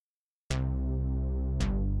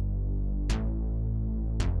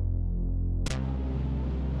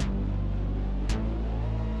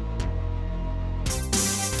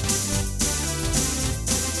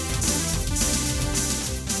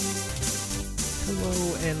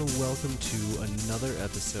Hello and welcome to another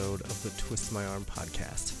episode of the Twist My Arm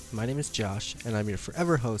podcast. My name is Josh and I'm your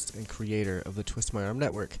forever host and creator of the Twist My Arm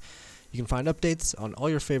Network. You can find updates on all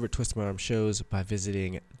your favorite Twist My Arm shows by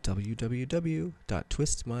visiting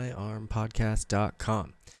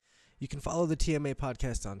www.twistmyarmpodcast.com. You can follow the TMA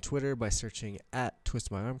podcast on Twitter by searching at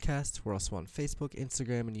Twist My Armcast. We're also on Facebook,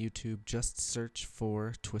 Instagram, and YouTube. Just search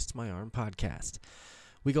for Twist My Arm Podcast.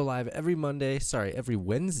 We go live every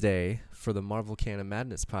Wednesday for the Marvel Canon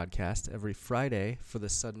Madness podcast, every Friday for the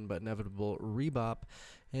Sudden But Inevitable Rebop,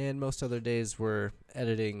 and most other days we're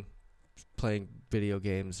editing, playing video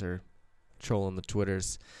games, or trolling the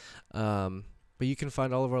Twitters. But you can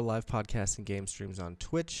find all of our live podcasts and game streams on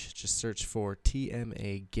Twitch. Just search for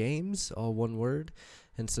TMA Games, all one word,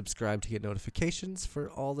 and subscribe to get notifications for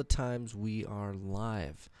all the times we are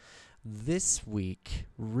live. This week,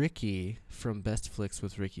 Ricky from Best Flicks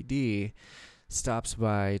with Ricky D stops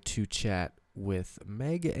by to chat with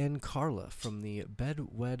Meg and Carla from the Bed,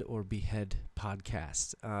 Wed, or Behead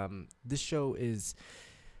podcast. This show is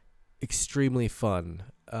extremely fun.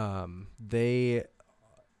 I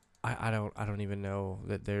don't even know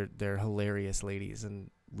that they're hilarious ladies, and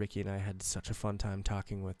Ricky and I had such a fun time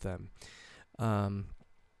talking with them.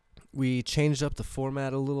 We changed up the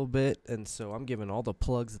format a little bit, and so I'm giving all the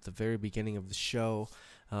plugs at the very beginning of the show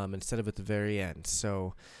instead of at the very end.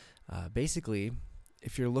 So basically,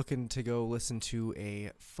 if you're looking to go listen to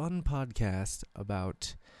a fun podcast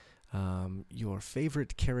about your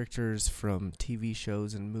favorite characters from TV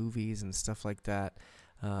shows and movies and stuff like that,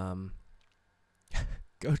 go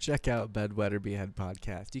check out Bed, Wed, or Behead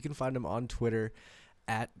podcast. You can find them on Twitter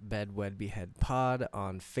at Bed, Wed, Behead pod,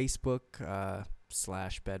 on Facebook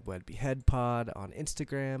 /Bed, Wed, Behead pod, on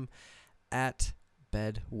Instagram at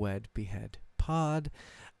Bed, Wed, Behead pod.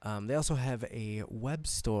 They also have a web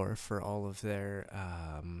store for all of their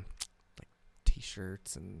like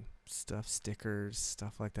t-shirts and stuff, stickers,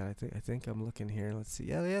 stuff like that. I think I'm looking here. Let's see.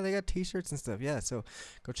 Yeah, they got t-shirts and stuff. Yeah, so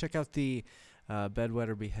go check out the Bed, Wed,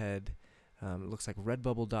 or Behead. It looks like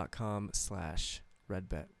redbubble.com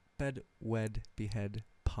 /Bed, Wed, Behead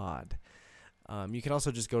pod. You can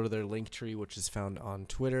also just go to their link tree, which is found on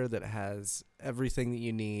Twitter, that has everything that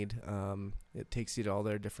you need. It takes you to all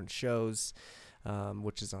their different shows,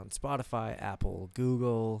 which is on Spotify, Apple,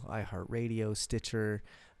 Google, iHeartRadio, Stitcher.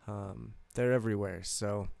 They're everywhere.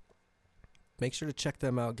 So make sure to check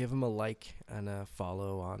them out. Give them a like and a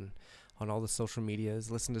follow on all the social medias.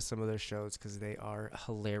 Listen to some of their shows because they are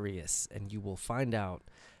hilarious, and you will find out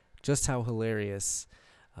just how hilarious.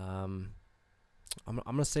 I'm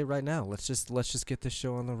gonna say right now, let's just get this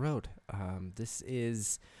show on the road. This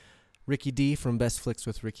is Ricky D from Best Flicks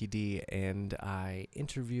with Ricky D, and I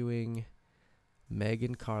interviewing Meg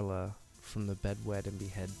and Carla from the Bed, Wed, and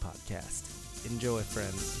Behead podcast. Enjoy,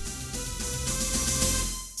 friends.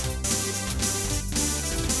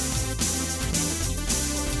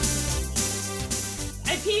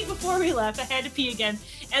 I peed before we left. I had to pee again,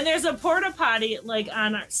 and there's a porta potty like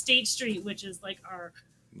on our State Street, which is like our.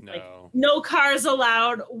 Like, no cars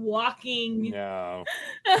allowed walking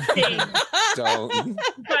thing Don't.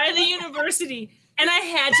 by the university, and I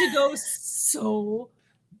had to go so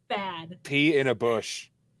bad. Pee in a bush.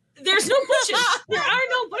 There's no bushes. There are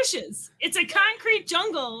no bushes. It's a concrete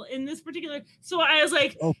jungle in this particular. So I was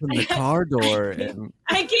like, open the car door.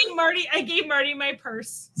 I gave Marty my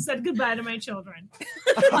purse. Said goodbye to my children.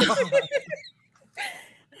 And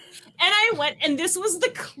I went, and this was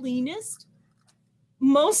the cleanest,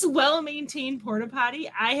 most well-maintained porta potty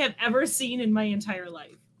I have ever seen in my entire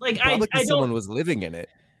life. Like probably I someone was living in it.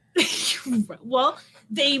 Well,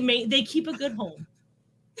 they keep a good home.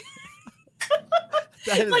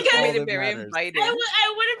 Like I made it very inviting.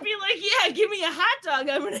 I wouldn't be like, yeah, give me a hot dog.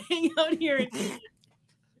 I'm gonna hang out here.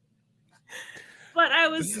 But I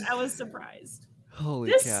was surprised.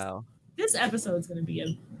 Holy cow! This episode's gonna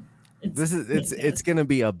be it's gonna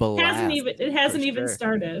be a blast. It hasn't even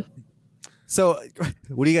started. So,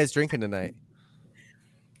 what are you guys drinking tonight?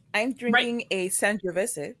 I'm drinking a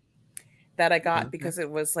Sangiovese that I got because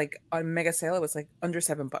it was like on mega sale. It was like under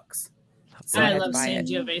 $7. So I love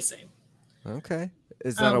Sangiovese. Okay,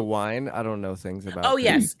 is that a wine? I don't know things about. Oh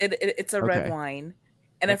yes, it's a red wine,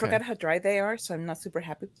 and I forgot how dry they are, so I'm not super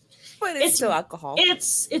happy. But it's still alcohol.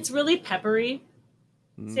 It's really peppery.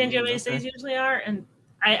 Sangioveses usually are, and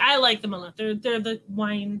I like them a lot. They're the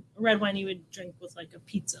red wine you would drink with like a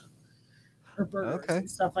pizza. Or burgers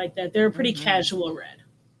and stuff like that. They're a pretty casual red.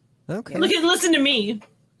 Okay. Listen to me.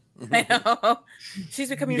 I know. She's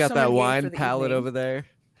becoming. You got that wine palette over there.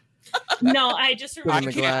 No, I just I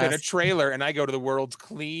camp in a trailer and I go to the world's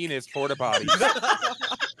cleanest porta potties.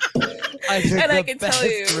 I drink and the I can best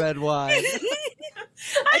tell you red wine.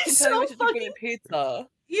 can tell you what you can eat pizza.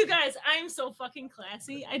 You guys, I'm so fucking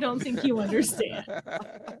classy. I don't think you understand.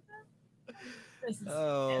 This is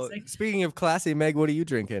fantastic. Speaking of classy, Meg, what are you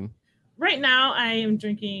drinking? Right now, I am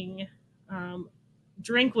drinking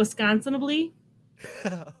Drink Wisconsinably.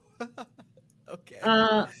 Okay.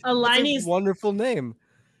 A Liney's wonderful name.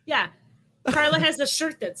 Yeah. Carla has a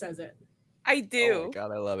shirt that says it. I do. Oh my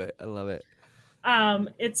God, I love it. I love it.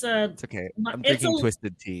 It's okay. I'm drinking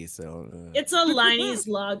twisted tea, so it's a Liney's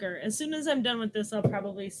lager. As soon as I'm done with this, I'll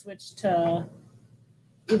probably switch to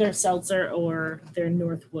either seltzer or their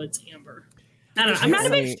Northwoods Amber. I don't know. I'm not a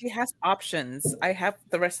big. She has options. I have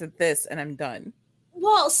the rest of this, and I'm done.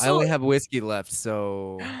 Well, so I only have whiskey left,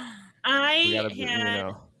 so I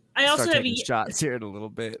also have shots here in a little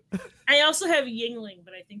bit. I also have Yingling,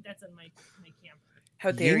 but I think that's in my camper.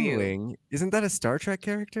 How dare Yingling? You? Isn't that a Star Trek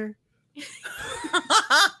character?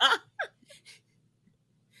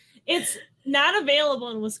 It's not available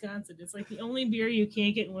in Wisconsin. It's like the only beer you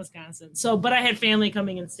can't get in Wisconsin. So, but I had family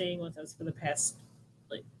coming and staying with us for the past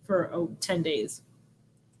 10 days.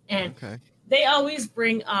 And they always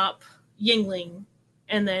bring up Yingling,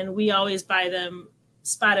 and then we always buy them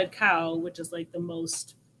Spotted Cow, which is like the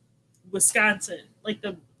most Wisconsin, like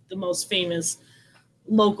the most famous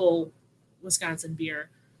local Wisconsin beer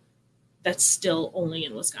that's still only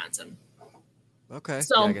in Wisconsin. Okay.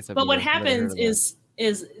 So, yeah, but what happens is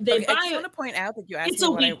they buy. I just want to point out that you asked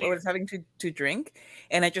me what I was having to drink,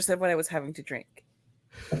 and I just said what I was having to drink.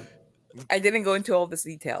 I didn't go into all this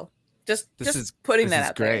detail. Just putting that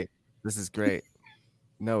out there. This is great.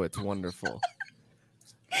 No, it's wonderful.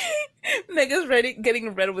 Meg is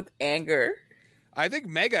getting red with anger. I think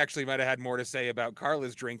Meg actually might have had more to say about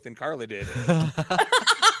Carla's drink than Carla did.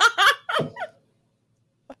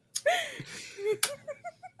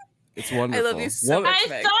 It's wonderful. I love you so much, I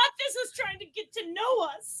Meg. thought this was trying to get to know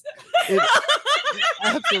us. It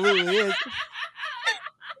absolutely is.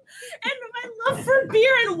 And my love for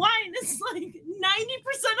beer and wine is like 90%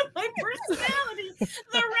 of my personality.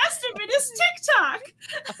 The rest of it is TikTok.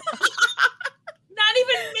 Not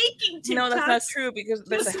even making TikTok. No, that's not true because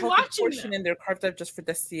there's a healthy portion in there carved up just for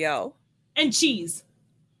the CL. And cheese.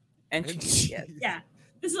 And cheese, yes. Yeah.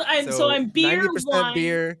 This is so I'm beer, 90% wine.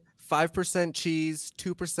 beer, 5% cheese,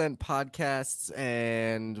 2% podcasts,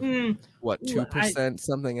 and 2%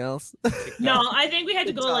 something else? No, I think we had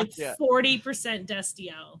to go like 40%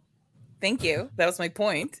 Destiel. Thank you. That was my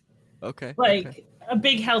point. Okay. A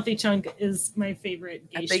big healthy chunk is my favorite.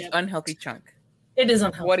 A big unhealthy chunk. It is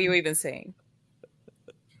unhealthy. What are you even saying?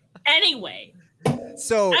 Anyway,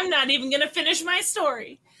 so I'm not even gonna finish my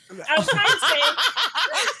story. I was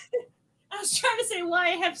trying to say why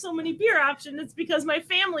I have so many beer options. It's because my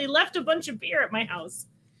family left a bunch of beer at my house.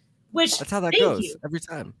 Which that's how that goes every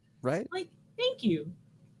time, right? Thank you.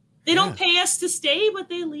 They don't pay us to stay, but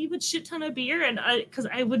they leave a shit ton of beer, and because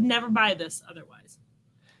I would never buy this otherwise.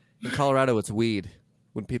 In Colorado, it's weed.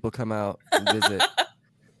 When people come out and visit,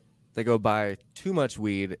 they go buy too much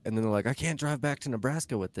weed, and then they're like, "I can't drive back to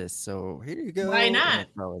Nebraska with this, so here you go." Why not?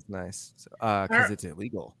 Oh, it's nice because it's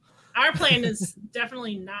illegal. Our plan is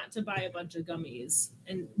definitely not to buy a bunch of gummies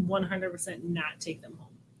and 100% not take them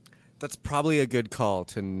home. That's probably a good call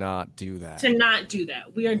to not do that.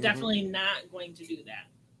 We are definitely not going to do that.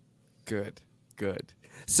 Good.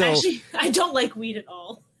 So actually, I don't like weed at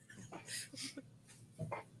all.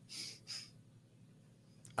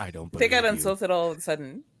 I don't believe They got unsalted all of a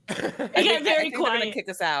sudden. I get very quiet. They're gonna kick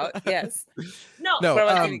us out. Yes. No.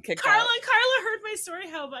 Carla heard my story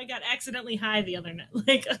how I got accidentally high the other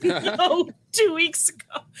night, 2 weeks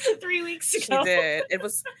ago, 3 weeks ago. She did.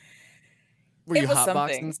 Were you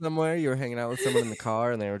hotboxing somewhere? You were hanging out with someone in the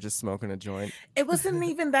car and they were just smoking a joint? It wasn't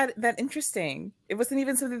even that interesting. It wasn't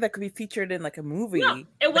even something that could be featured in like a movie. No,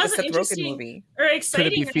 it wasn't a Seth interesting Rogen movie. Or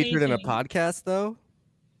exciting. Could it be featured in a podcast though?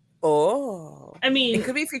 Oh, I mean, it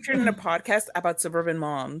could be featured in a podcast about suburban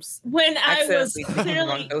moms. When I was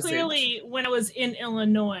clearly when I was in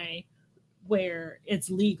Illinois, where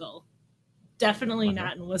it's legal, definitely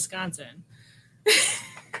not in Wisconsin.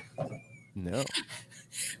 No.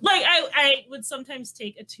 Like I would sometimes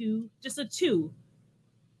take a two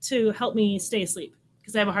to help me stay asleep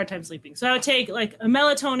because I have a hard time sleeping. So I would take like a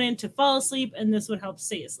melatonin to fall asleep, and this would help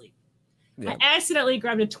stay asleep. Yeah. I accidentally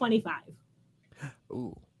grabbed a 25.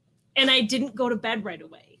 Ooh. And I didn't go to bed right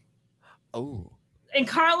away. Oh. And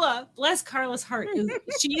Carla, bless Carla's heart,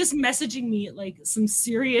 she is messaging me like some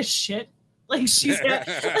serious shit. Like she's got,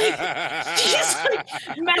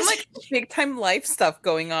 like big time life stuff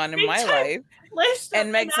going on in my life. And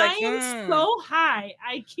Meg's like, I am so high,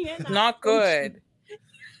 I can't. Not good.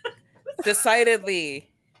 Decidedly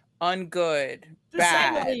ungood.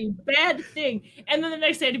 decidedly bad thing. And then the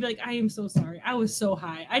next day I'd be like, I am so sorry. I was so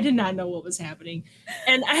high. I did not know what was happening.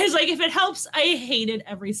 And I was like, if it helps, I hated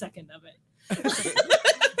every second of it.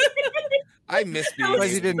 I miss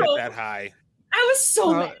being that high. I was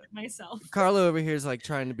so mad at myself. Carla over here is like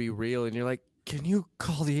trying to be real, and you're like, can you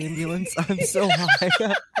call the ambulance? I'm so high.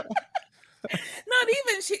 Not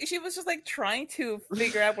even. She was just like trying to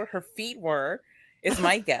figure out where her feet were, is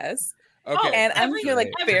my guess. Okay. And I'm here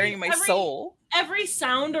like bearing my soul. Every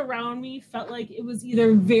sound around me felt like it was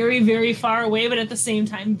either very, very far away, but at the same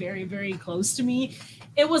time, very, very close to me.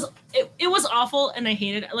 It was awful, and I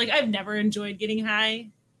hated it. Like, I've never enjoyed getting high,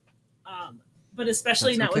 but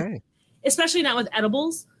especially not with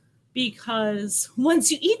edibles, because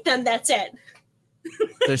once you eat them, that's it.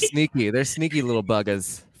 They're sneaky. They're sneaky little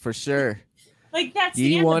buggers for sure. Like, that's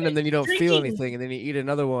you eat one and then you don't feel anything, and then you eat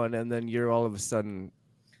another one and then you're all of a sudden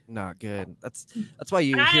not good. That's why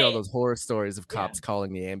you hear all those horror stories of cops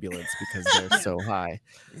calling the ambulance because they're so high.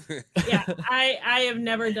 Yeah, I have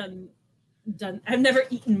never done. I've never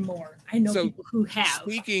eaten more. I know people who have.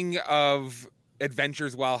 Speaking of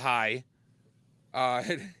adventures while high,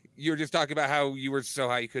 you were just talking about how you were so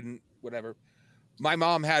high you couldn't whatever. My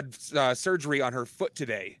mom had surgery on her foot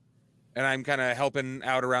today, and I'm kind of helping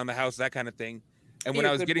out around the house, that kind of thing. And when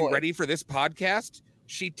I was getting ready for this podcast,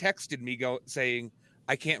 she texted me saying,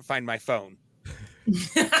 I can't find my phone.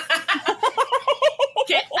 Okay,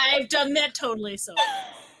 I've done that totally. So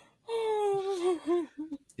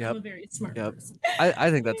yep. I'm a very smart person.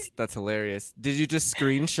 I think that's hilarious. Did you just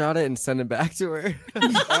screenshot it and send it back to her?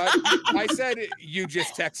 I said you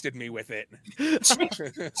just texted me with it.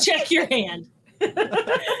 Check your hand.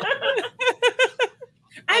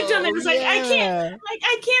 I've done it. It's like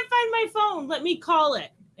I can't find my phone. Let me call it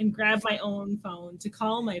and grab my own phone to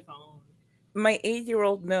call my phone. My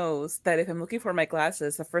 8-year-old knows that if I'm looking for my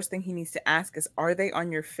glasses, the first thing he needs to ask is, "Are they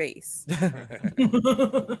on your face?" I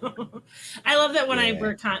love that when I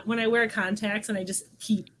wear contacts and I just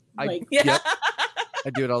keep I do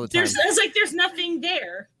it all the time. There's nothing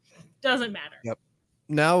there. Doesn't matter. Yep.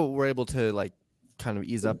 Now we're able to like kind of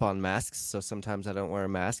ease up on masks, so sometimes I don't wear a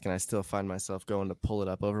mask and I still find myself going to pull it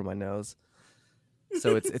up over my nose.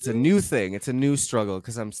 So it's a new thing. It's a new struggle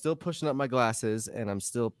because I'm still pushing up my glasses and I'm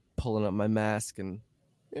still pulling up my mask and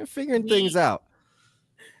figuring things out.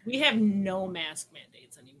 We have no mask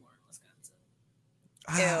mandates anymore in Wisconsin.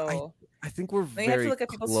 I think we're very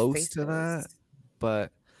close to that,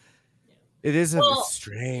 but it is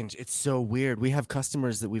strange. It's so weird. We have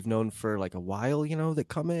customers that we've known for like a while, that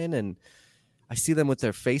come in and I see them with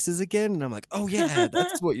their faces again, and I'm like, "Oh yeah,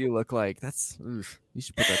 that's what you look like. You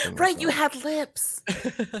should put that thing right. You have lips."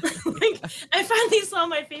 I finally saw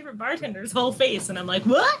my favorite bartender's whole face, and I'm like,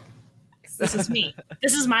 "What? This is me.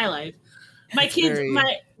 This is my life." My kids,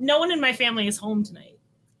 no one in my family is home tonight,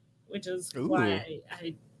 which is why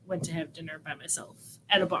I went to have dinner by myself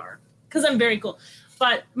at a bar because I'm very cool.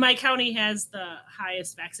 But my county has the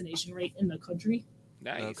highest vaccination rate in the country.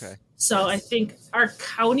 Nice. Okay. So I think our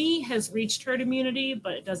county has reached herd immunity,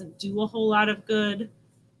 but it doesn't do a whole lot of good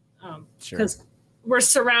because we're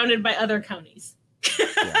surrounded by other counties.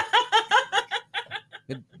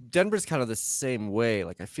 Denver's kind of the same way.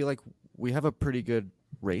 Like I feel like we have a pretty good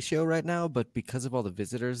ratio right now, but because of all the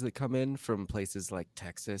visitors that come in from places like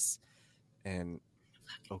Texas and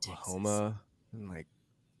Oklahoma and like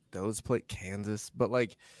those Kansas, but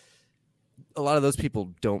like a lot of those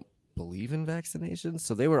people don't believe in vaccinations,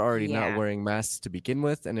 so they were already not wearing masks to begin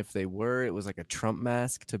with, and if they were, it was like a Trump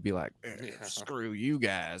mask to be like, screw you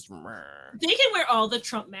guys. They can wear all the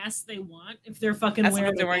Trump masks they want if they're fucking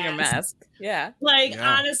wearing a mask. Yeah,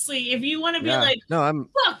 honestly, if you want to be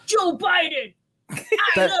fuck Joe Biden, I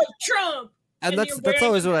love Trump, and that's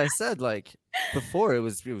always what I said. Like before, it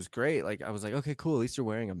was great. Like I was like, okay, cool, at least you're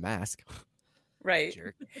wearing a mask. Right.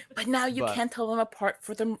 But now you can't tell them apart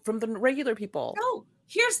from the regular people. No.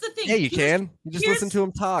 Here's the thing. Yeah, you can. You just listen to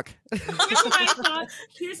them talk. Here's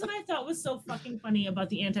what I thought was so fucking funny about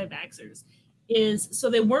the anti-vaxxers is so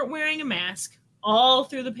they weren't wearing a mask all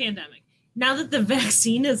through the pandemic. Now that the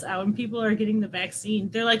vaccine is out and people are getting the vaccine,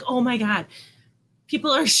 they're like, oh my God,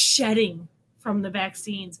 people are shedding from the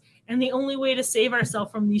vaccines. And the only way to save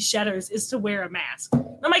ourselves from these shedders is to wear a mask.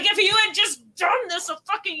 I'm like, if you had just done this a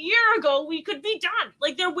fucking year ago, we could be done.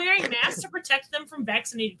 Like they're wearing masks to protect them from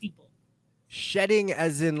vaccinated people. Shedding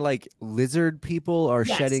as in like lizard people are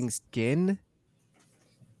shedding skin?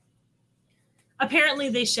 Apparently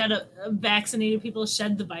they vaccinated people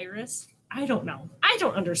shed the virus. I don't know. I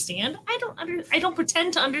don't understand. I don't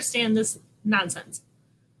pretend to understand this nonsense.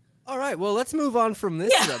 All right, well, let's move on from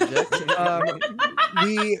this subject.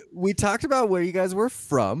 we talked about where you guys were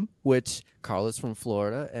from, which Carla's from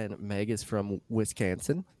Florida and Meg is from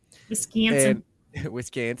Wisconsin.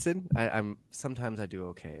 Wisconsin. I'm sometimes I do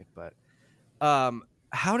okay, but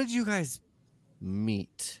how did you guys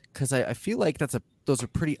meet? Because I feel like those are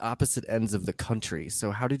pretty opposite ends of the country.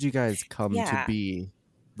 So how did you guys come to be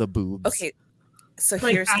the boobs? Okay, so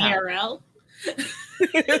like here's IRL.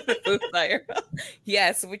 IRL.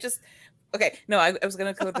 Yeah, so we just No, I was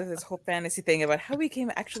gonna go to this whole fantasy thing about how we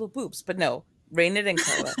became actual boobs, but no, Rain It and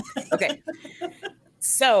Carla. Okay,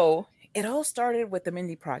 so it all started with the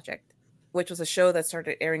Mindy Project, which was a show that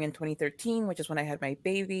started airing in 2013, which is when I had my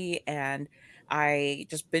baby, and I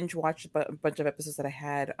just binge watched a bunch of episodes that I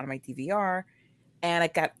had on my DVR, and I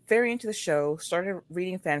got very into the show, started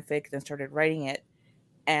reading fanfic, then started writing it,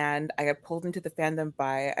 and I got pulled into the fandom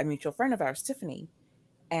by a mutual friend of ours, Tiffany,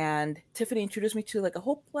 and Tiffany introduced me to like a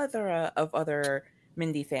whole plethora of other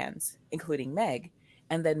Mindy fans, including Meg,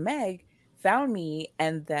 and then Meg found me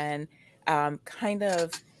and then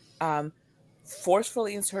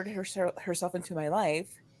forcefully inserted herself into my life,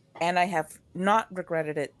 and I have not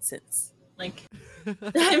regretted it since. Like,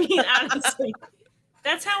 I mean, honestly,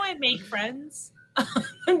 that's how I make friends.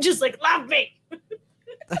 I'm just like, love me.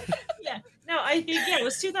 Yeah. No, I think, it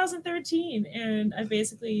was 2013, and I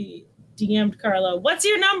basically DM'd Carla, what's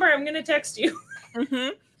your number? I'm going to text you. Mm-hmm.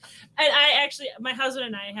 And my husband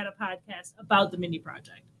and I had a podcast about the Mindy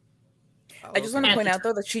Project. I just want to point out,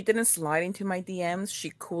 though, that she didn't slide into my DMs.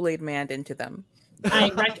 She Kool-Aid manned into them.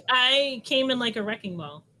 I came in like a wrecking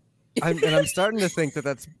ball. I'm starting to think that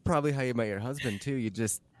that's probably how you met your husband, too. You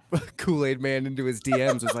just Kool-Aid man into his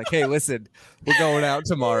DMs. Was like, hey, listen, we're going out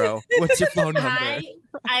tomorrow. What's your phone number?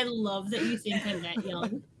 I love that you think I'm that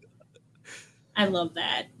young. I love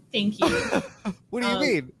that. Thank you. What do you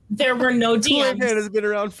mean? There were no DMs. Kool-Aid man has been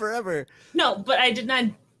around forever. No, but I did not.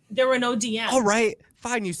 There were no DMs. All right.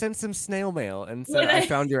 Fine, you sent some snail mail and said I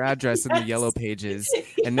found your address in the yellow pages,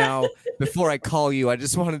 and now before I call you, I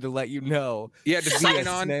just wanted to let you know. You had to sign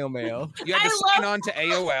on snail mail. You had to sign on to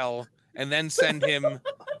AOL and then send him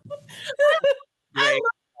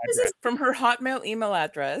from her Hotmail email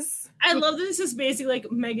address. I love that this is basically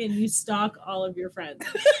like, Megan, you stalk all of your friends.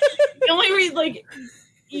 The only reason, like,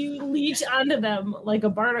 you leech onto them like a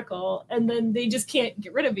barnacle, and then they just can't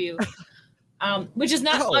get rid of you, which is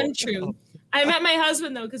not untrue. I met my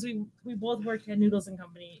husband, though, because we both worked at Noodles and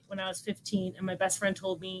Company when I was 15, and my best friend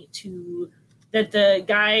told me that the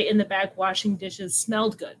guy in the back washing dishes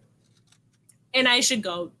smelled good, and I should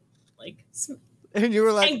go, like, and you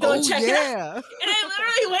were like, oh, check yeah. And I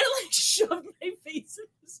literally went and, like, shoved my face in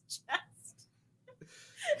his chest.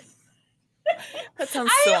 That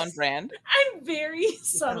sounds so on brand. I'm very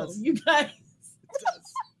subtle, you guys. It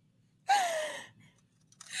does.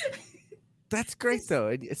 That's great,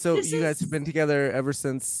 though. So you guys have been together ever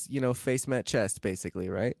since, face met chest, basically,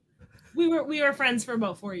 right? We were friends for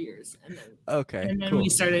about 4 years, and then cool. we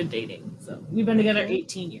started dating. So we've been together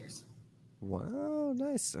 18 years. Wow,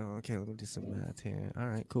 nice. Oh, okay, let me do some math here. All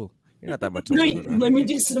right, cool. You're not that much. Let me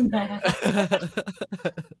do some math.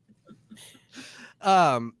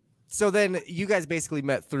 So then you guys basically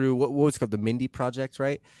met through what was called the Mindy Project,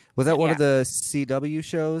 right? Was that one of the CW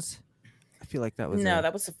shows? I feel like that was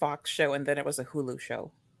that was a Fox show, and then it was a Hulu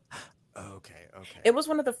show. Okay. It was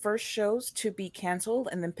one of the first shows to be canceled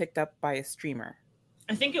and then picked up by a streamer.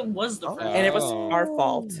 I think it was the first. And it was our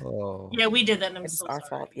fault. Oh. Yeah, we did that, and it's our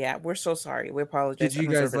fault. Yeah, we're so sorry. We apologize. Did you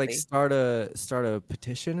guys start a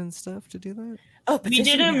petition and stuff to do that? Oh,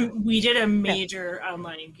 petition. We did a major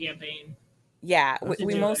online campaign. Yeah,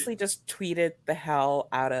 we mostly just tweeted the hell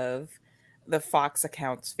out of the Fox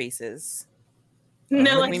accounts' faces.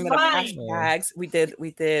 No, like, we made hashtags. We did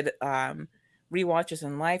rewatches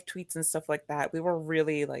and live tweets and stuff like that. We were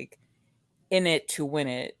really like in it to win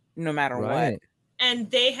it, no matter what. And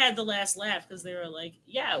they had the last laugh because they were like,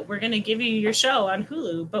 "Yeah, we're gonna give you your show on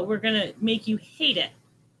Hulu, but we're gonna make you hate it."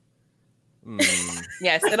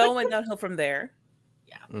 Yes, it all went downhill from there.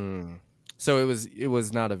 Yeah. So it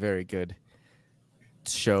was not a very good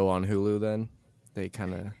show on Hulu. Then they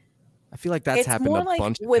kind of. I feel like that's happened a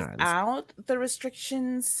bunch of times. Without the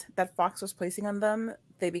restrictions that Fox was placing on them,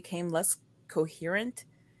 they became less coherent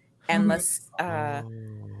and less.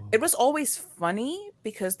 It was always funny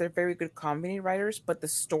because they're very good comedy writers, but the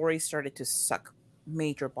story started to suck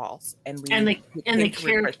major balls, and the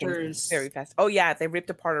characters very fast. Oh yeah, they ripped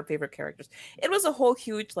apart our favorite characters. It was a whole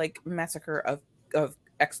huge massacre of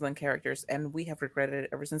excellent characters, and we have regretted it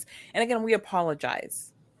ever since. And again, we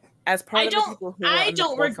apologize. As part of the people who I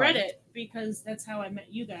don't regret it because that's how I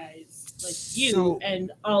met you guys, like you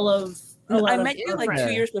and all of. I met you like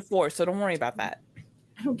 2 years before, so don't worry about that.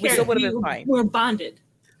 I don't We care. still would have been fine. We're bonded.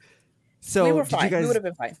 So we were fine. We would have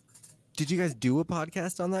been fine. Did you guys do a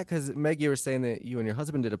podcast on that? Because Meg, you were saying that you and your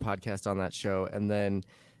husband did a podcast on that show, and then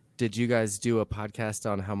did you guys do a podcast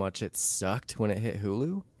on how much it sucked when it hit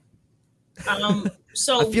Hulu?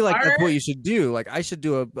 So I feel like that's what you should do. Like I should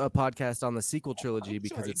do a podcast on the sequel trilogy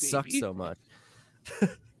because it sucked so much.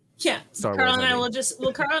 Yeah, Star Carl Wars, and I I mean. will just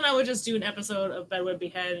Carl and I would just do an episode of Bedwed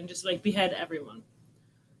Behead and just like behead everyone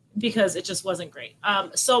because it just wasn't great.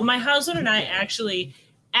 So my husband and I actually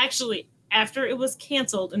after it was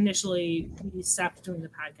canceled initially, we stopped doing the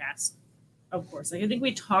podcast. Of course, like I think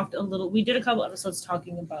we talked a little. We did a couple episodes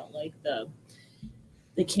talking about like the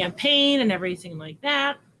campaign and everything like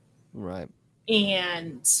that. Right.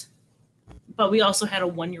 But we also had a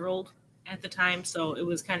 1-year-old at the time, so it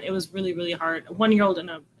was really, really hard. A 1-year-old and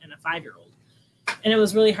a 5-year-old, and it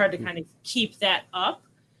was really hard to kind of keep that up.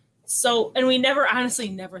 So, and we honestly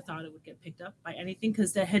never thought it would get picked up by anything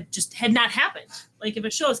because that had not happened. Like if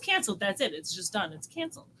a show is canceled, that's it. It's just done. It's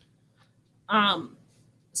canceled.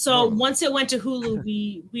 So once it went to Hulu,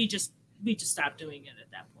 we just stopped doing it at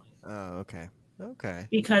that point. Oh, okay. Okay.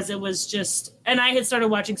 Because it was just, and I had started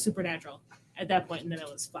watching Supernatural at that point, and then it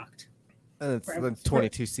was fucked. And it's then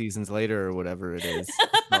 22 seasons later or whatever it is.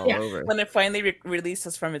 All Yeah. over. When it finally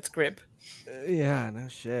releases from its grip. Yeah, no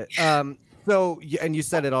shit. So, and you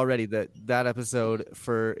said it already that episode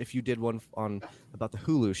for if you did one on about the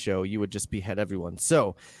Hulu show, you would just behead everyone.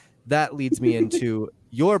 So that leads me into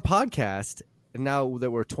your podcast. And now that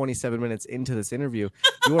we're 27 minutes into this interview,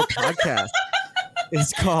 your podcast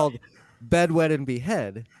is called Bedwed and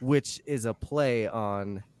Behead, which is a play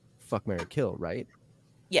on Fuck, Marry, Kill, right?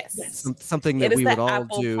 Yes. Something that we would all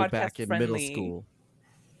Apple do podcast back in friendly. middle school.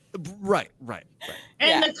 Right. And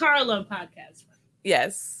Yeah. the Carlo podcast.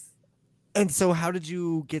 Yes. And so how did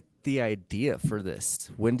you get the idea for this?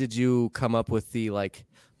 When did you come up with the like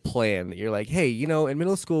plan that you're like, hey, you know, in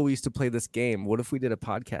middle school we used to play this game. What if we did a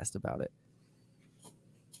podcast about it?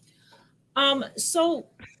 So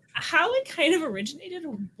how it kind of originated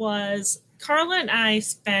was Carla and I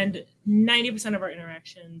spend 90% of our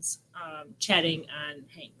interactions chatting on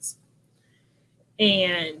Hangs.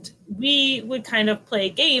 And we would kind of play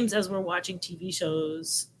games as we're watching TV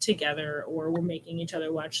shows together or we're making each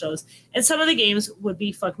other watch shows. And some of the games would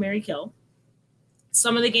be Fuck, Marry, Kill.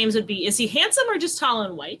 Some of the games would be, is he handsome or just tall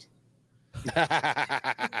and white?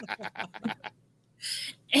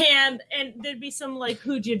 And there'd be some like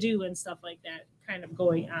who'd you do and stuff like that kind of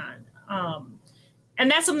going on. And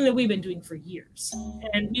that's something that we've been doing for years.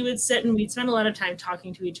 And we would sit and we'd spend a lot of time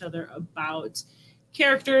talking to each other about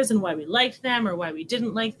characters and why we liked them or why we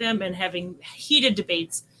didn't like them and having heated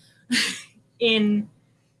debates in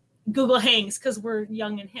Google Hangs because we're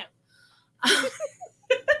young and hip.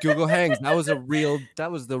 Google Hangs. That was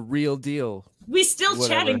the real deal. We still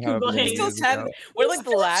chat in Google Hangs. Still chat. We're like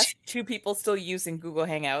the last two people still using Google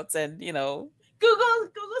Hangouts, and you know, Google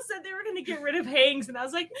said they were going to get rid of Hangs, and I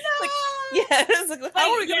was like, no. Yeah, it's like,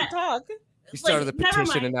 how are we going to talk? You started the never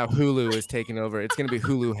petition, and now Hulu is taking over. It's going to be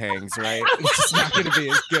Hulu Hangs, right? It's just not going to be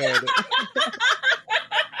as good.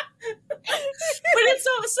 But it's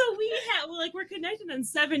so we have we're connected on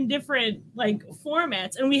 7 different like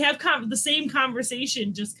formats, and we have the same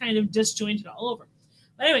conversation, just kind of disjointed all over.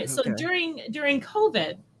 But anyway, so during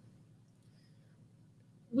COVID,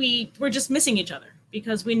 we were just missing each other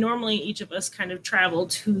because we normally each of us kind of traveled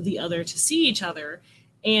to the other to see each other.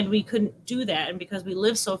 And we couldn't do that. And because we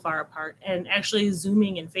live so far apart, and actually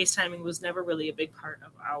Zooming and FaceTiming was never really a big part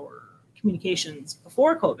of our communications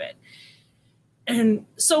before COVID. And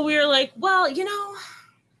so we were like, well, you know,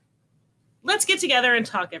 let's get together and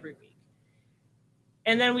talk every week.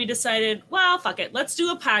 And then we decided, well, fuck it. Let's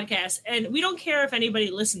do a podcast. And we don't care if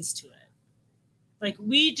anybody listens to it. Like,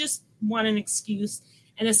 we just want an excuse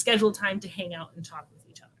and a scheduled time to hang out and talk with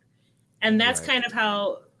each other. And that's kind of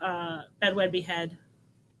how Bedwed Behead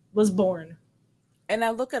was born. And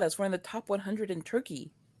now look at us. We're in the top 100 in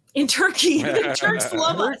Turkey. In Turkey. The Turks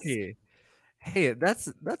love us. Hey, that's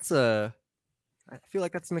a... I feel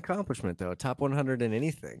like that's an accomplishment, though. Top 100 in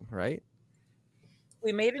anything, right?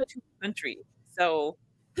 We made it to a country. So...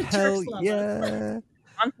 The Hell Turks love yeah. us.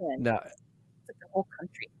 Continent. No. It's like the whole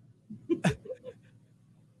country.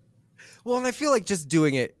 Well, and I feel like just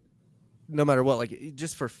doing it no matter what, like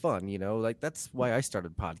just for fun, you know, like that's why I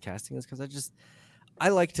started podcasting, is because I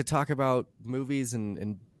like to talk about movies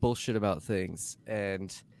and bullshit about things.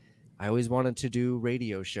 And I always wanted to do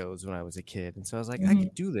radio shows when I was a kid. And so I was like, I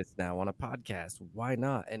could do this now on a podcast. Why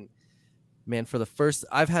not? And man,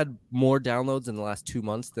 I've had more downloads in the last 2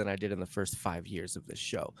 months than I did in the first 5 years of this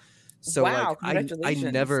show. So wow, like, congratulations.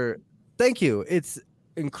 I never, thank you.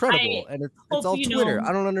 incredible, and it's all Twitter.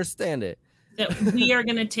 I don't understand it. That we are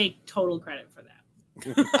going to take total credit for that.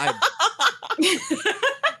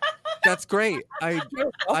 That's great. I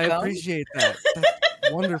appreciate that.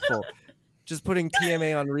 That's wonderful. Just putting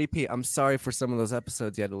TMA on repeat. I'm sorry for some of those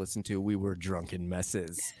episodes you had to listen to. We were drunken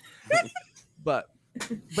messes. But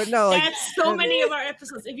no, like, that's so many of our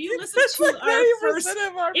episodes. If you listen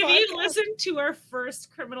to our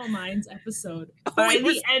first Criminal Minds episode, by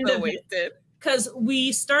the end of it, because when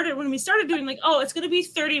we started doing like, oh, it's going to be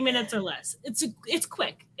 30 minutes or less. It's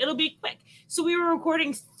quick. It'll be quick. So we were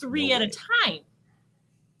recording 3 at a time.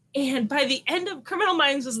 And by the end of Criminal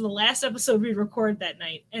Minds was the last episode we recorded that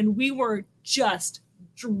night. And we were just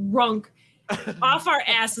drunk off our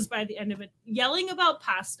asses by the end of it, yelling about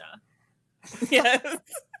pasta. Yes.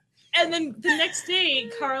 And then the next day,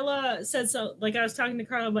 Carla said so. Like, I was talking to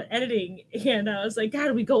Carla about editing, and I was like,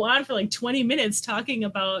 God, we go on for like 20 minutes talking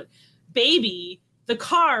about Baby, the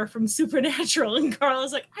car from Supernatural. And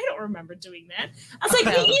Carla's like, I don't remember doing that. I was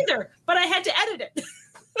like, me either, but I had to edit it.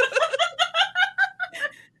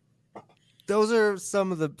 Those are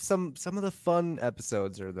some of the fun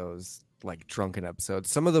episodes, are those like drunken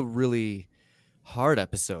episodes. Some of the really hard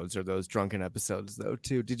episodes are those drunken episodes though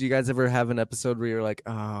too. Did you guys ever have an episode where you're like,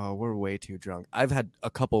 oh, we're way too drunk? I've had a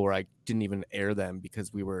couple where I didn't even air them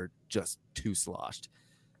because we were just too sloshed.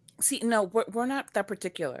 See, no, we're not that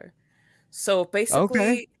particular. So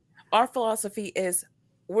basically, Our philosophy is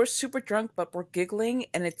we're super drunk, but we're giggling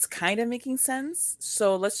and it's kind of making sense.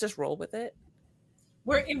 So let's just roll with it.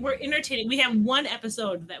 We're entertaining. We have one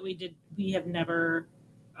episode that we have never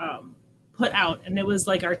put out, and it was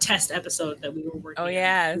like our test episode that we were working on.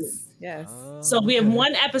 Yes. So we have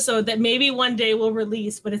one episode that maybe one day we'll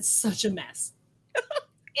release, but it's such a mess.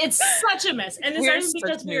 It's such a mess, and it's not even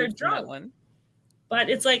because we were drunk. But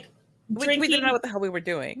it's like drinking. We didn't know what the hell we were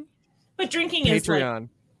doing. But drinking Patreon.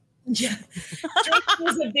 Is like, drinking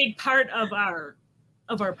is a big part of our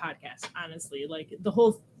podcast. Honestly, like the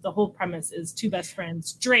whole premise is 2 best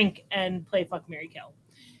friends drink and play Fuck, Marry, Kill.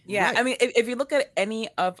 Yeah, right. I mean, if you look at any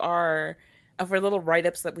of our little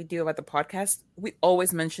write-ups that we do about the podcast, we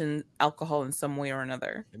always mention alcohol in some way or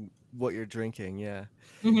another. And what you're drinking, yeah.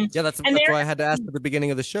 Mm-hmm. Yeah, that's why I had to ask at the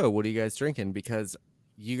beginning of the show, what are you guys drinking? Because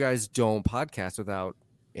you guys don't podcast without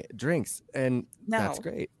drinks, and that's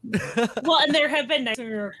great. Well, and there have been nights when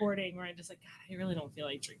we were recording where I'm just like, God, I really don't feel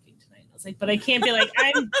like drinking tonight. I was like, but I can't be like,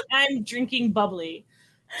 I'm drinking bubbly.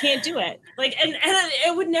 Can't do it. Like, and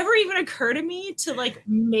it would never even occur to me to like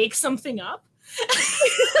make something up.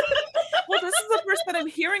 Well, this is the first that I'm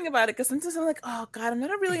hearing about it, because sometimes I'm like, oh God, I'm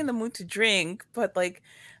not really in the mood to drink, but like,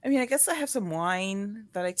 I mean, I guess I have some wine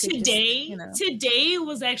that I could Today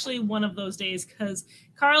was actually one of those days, because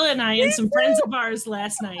Carla and I and some friends of ours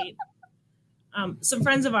last night, some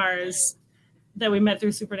friends of ours that we met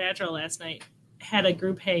through Supernatural last night had a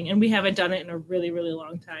group hang, and we haven't done it in a really, really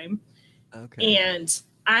long time. Okay. And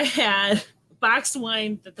I had boxed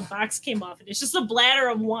wine that the box came off, and it's just a bladder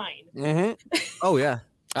of wine. Mm-hmm. Oh yeah,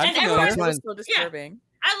 and everyone was so disturbing.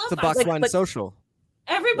 Yeah, I love the box wine social.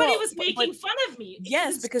 Everybody was making fun of me.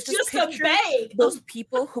 Yes, because just a bag. Those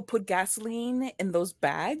people who put gasoline in those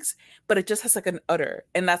bags, but it just has like an udder,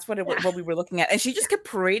 and that's what we were looking at. And she just kept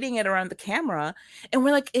parading it around the camera, and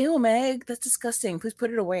we're like, "Ew, Meg, that's disgusting. Please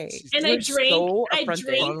put it away." And I drank so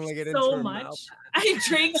much. I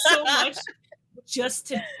drank so much just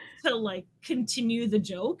to like continue the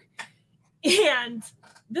joke. And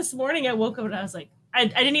this morning I woke up and I was like, I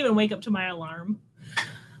didn't even wake up to my alarm.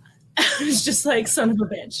 I was just like, son of a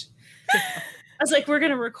bitch. I was like, we're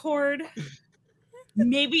gonna record.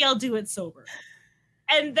 Maybe I'll do it sober.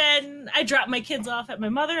 And then I dropped my kids off at my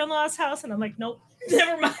mother-in-law's house, and I'm like, nope,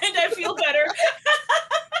 never mind. I feel better.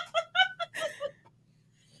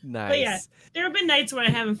 Nice. But yeah, there have been nights when I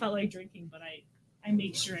haven't felt like drinking, but I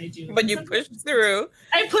make sure I do. But you pushed through.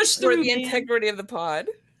 I pushed through for the integrity of the pod.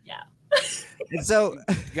 Yeah. And so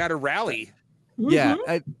you got to rally. Yeah.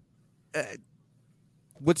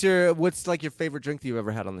 What's like your favorite drink that you've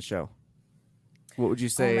ever had on the show? What would you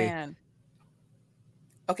say? Oh man.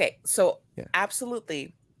 Okay, so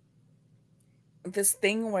absolutely. This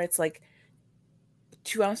thing where it's like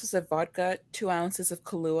 2 ounces of vodka, 2 ounces of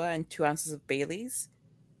Kahlua, and 2 ounces of Bailey's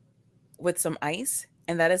with some ice,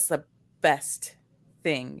 and that is the best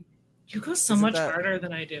thing. You go so much harder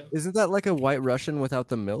than I do. Isn't that like a White Russian without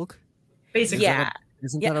the milk? Basically,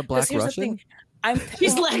 Isn't that a Black Russian?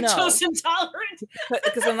 He's lactose intolerant.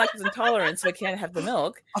 Because I'm lactose intolerant, so I can't have the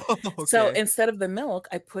milk. Oh, okay. So instead of the milk,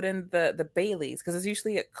 I put in the Bailey's, because it's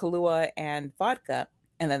usually a Kahlua and vodka,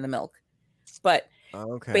 and then the milk. But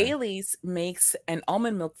Bailey's makes an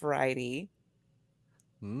almond milk variety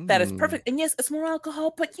That is perfect. And yes, it's more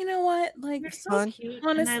alcohol, but you know what? Like, you're so cute,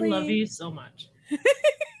 honestly, and I love you so much.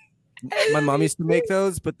 My mom used to make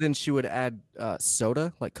those, but then she would add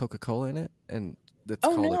soda, like Coca-Cola, in it, and that's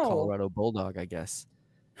called a Colorado Bulldog, I guess.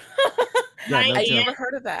 I never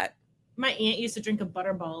heard of that. My aunt used to drink a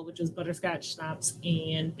Butterball, which is butterscotch, schnapps,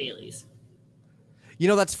 and Baileys. You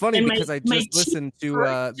know, that's funny because I just listened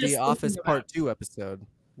to the Office Part 2 episode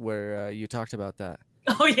where you talked about that.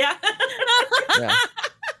 Oh, yeah? Yeah.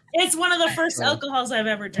 It's one of the first alcohols I've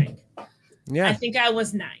ever drank. Yeah. I think I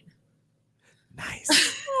was 9.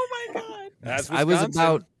 Nice. Oh my God. That's I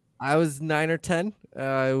was 9 or 10.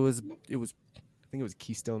 I think it was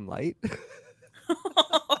Keystone Light.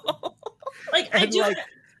 Like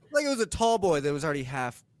it was a tall boy that was already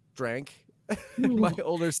half drank. My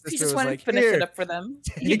older sister just was wanted like, to finish it up for them.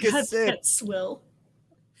 Take a sip. That swill.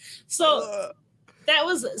 So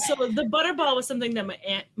the Butterball was something that my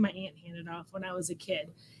aunt handed off when I was a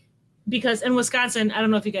kid. Because in Wisconsin, I don't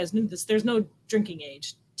know if you guys knew this, there's no drinking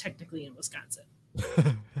age technically in Wisconsin.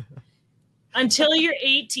 Until you're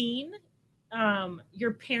 18,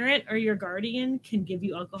 your parent or your guardian can give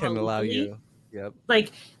you alcohol. Can allow legally. you. Yep.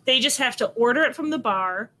 Like they just have to order it from the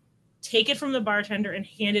bar, take it from the bartender, and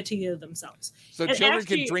hand it to you themselves. So and children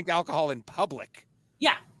can drink alcohol in public.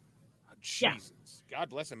 Yeah. Oh, Jesus. Yeah. God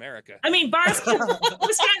bless America. I mean, bars.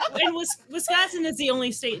 Wisconsin is the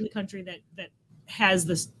only state in the country that has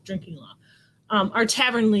this drinking law. Our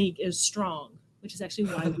tavern league is strong, which is actually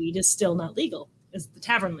why weed is still not legal. Is the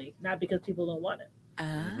tavern league, not because people don't want it.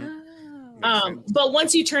 But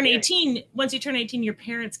once you turn 18, your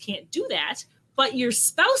parents can't do that, but your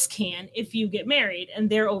spouse can if you get married and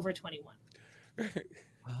they're over 21.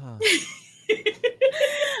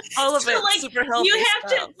 All of so, it, like, super healthy. You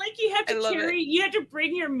have to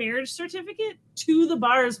bring your marriage certificate to the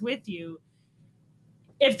bars with you.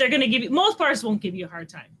 If they're going to give you, most bars won't give you a hard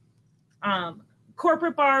time.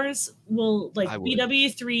 Corporate bars will, like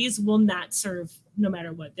BW3s will not serve no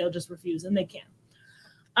matter what. They'll just refuse, and they can.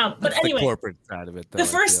 But anyway, the corporate side of it, though,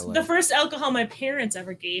 the first alcohol my parents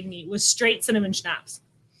ever gave me was straight cinnamon schnapps,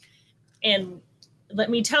 and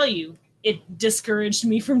let me tell you, it discouraged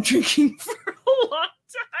me from drinking for a long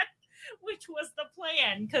time, which was the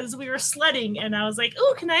plan because we were sledding, and I was like,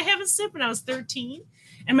 "Oh, can I have a sip?" And I was 13,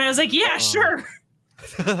 and I was like, "Yeah, sure."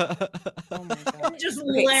 Oh my God. Just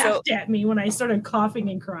laughed at me when I started coughing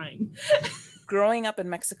and crying. Growing up in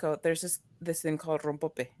Mexico, there's this thing called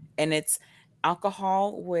rompope, and it's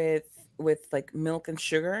alcohol with like milk and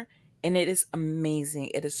sugar, and it is amazing.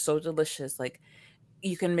 It is so delicious. Like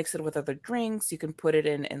you can mix it with other drinks. You can put it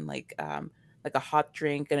in like a hot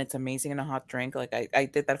drink, and it's amazing in a hot drink. Like I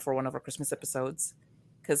did that for one of our Christmas episodes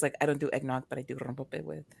because like I don't do eggnog, but I do rompope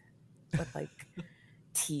with like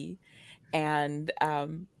tea. And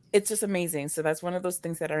it's just amazing. So that's one of those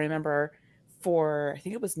things that I remember for, I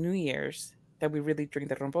think it was New Year's that we really drink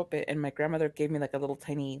the rompope, and my grandmother gave me like a little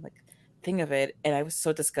tiny like thing of it, and I was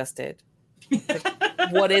so disgusted. Like,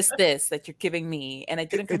 what is this that you're giving me? And I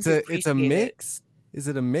didn't. It's a mix. Is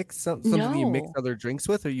it a mix? Something you mix other drinks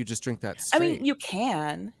with, or you just drink that straight? I mean, you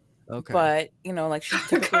can. Okay. But you know, like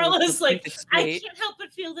Carla's like, I can't help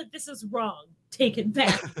but feel that this is wrong. Take it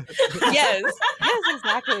back. yes,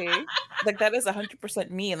 exactly. Like that is 100%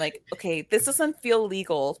 me. Like, okay, this doesn't feel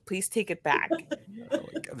legal. Please take it back.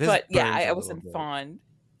 But yeah, I wasn't fond.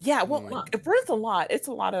 Yeah, well, it burns a lot. It's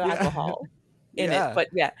a lot of alcohol in it. But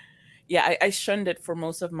yeah, I shunned it for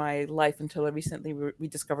most of my life until I recently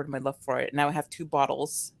rediscovered my love for it. Now I have 2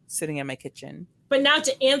 bottles sitting in my kitchen. But now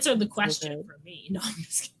to answer the question for me, no, I'm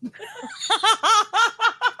just kidding.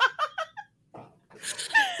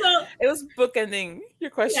 So it was bookending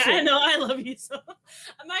your question. Yeah, I know. I love you. So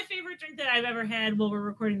my favorite drink that I've ever had while we're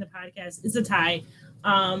recording the podcast is a Thai.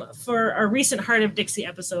 For our recent Heart of Dixie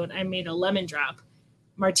episode, I made a lemon drop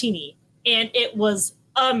martini, and it was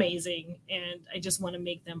amazing. And I just want to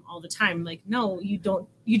make them all the time. Like, no, you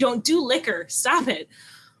don't do liquor. Stop it.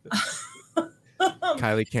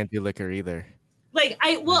 Kylie can't do liquor either. Like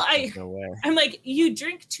I'm like, you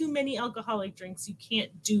drink too many alcoholic drinks. You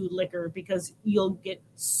can't do liquor because you'll get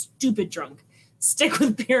stupid drunk. Stick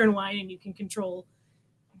with beer and wine, and you can control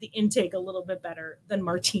the intake a little bit better than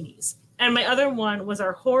martinis. And my other one was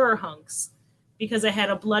our horror hunks because I had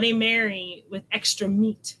a Bloody Mary with extra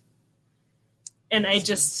meat. And I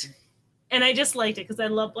just liked it because I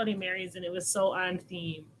love Bloody Marys, and it was so on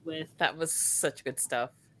theme with. That was such good stuff.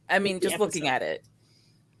 I mean, just looking at it.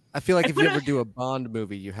 I feel like if you ever do a Bond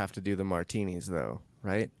movie, you have to do the martinis, though,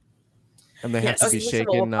 right? And they have to be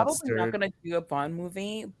shaken, not stirred. We're probably not going to do a Bond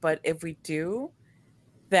movie, but if we do,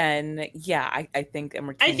 then yeah, I think a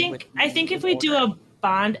martini. I think if we do a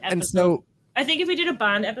Bond episode, and so I think if we did a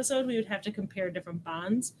Bond episode, we would have to compare different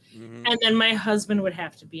Bonds, Mhm. and then my husband would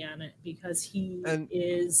have to be on it because he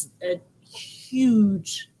is a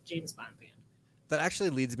huge James Bond fan. That actually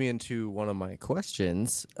leads me into one of my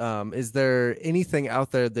questions. Is there anything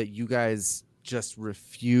out there that you guys just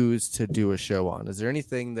refuse to do a show on? Is there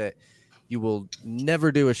anything that you will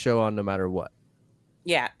never do a show on no matter what?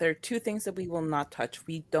 Yeah, there are two things that we will not touch.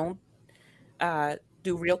 We don't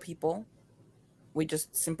do real people. We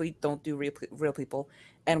just simply don't do real people,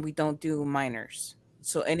 and we don't do minors.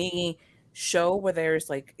 So any show where there's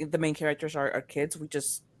like the main characters are kids, we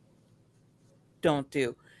just don't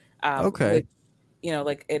do. Okay. Which, you know,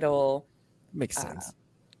 like it'll Makes sense.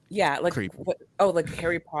 yeah, like Creepy. like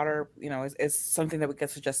Harry Potter, you know, is something that we get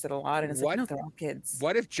suggested a lot, and it's like, no, they're all kids.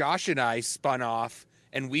 What if Josh and I spun off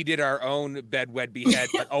and we did our own bed, wed, behead,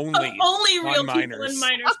 but only real minors. people and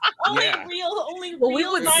minors. Only Yeah. real Well, we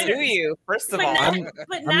would minors. sue you first of But all. not,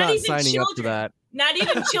 but I'm not not even signing children. up to that. Not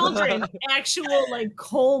even children. Actual like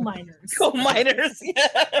coal miners. Coal miners.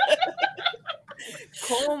 Yeah.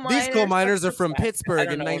 Coal miners. These coal miners are from I Pittsburgh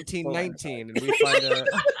don't in know what coal miners 1919, and we find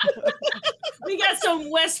a. We got some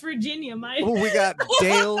West Virginia miners. Oh, we got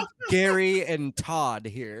Dale, Gary, and Todd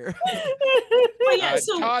here. But yeah,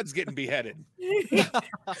 so Todd's getting beheaded.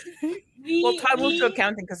 Well, Todd moved to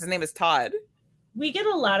accounting because his name is Todd. we get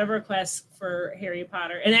a lot of requests for Harry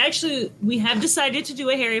Potter. And actually, we have decided to do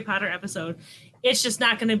a Harry Potter episode. It's just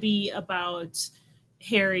not going to be about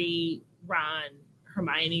Harry, Ron,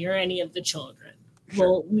 Hermione, or any of the children.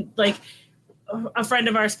 Sure. Well, like a friend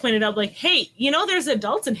of ours pointed out, like, hey, you know, there's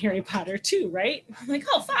adults in Harry Potter too, right? I'm like,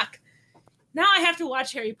 oh, fuck. Now I have to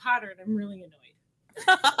watch Harry Potter and I'm really annoyed.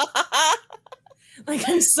 Like,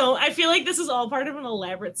 I feel like this is all part of an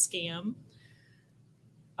elaborate scam.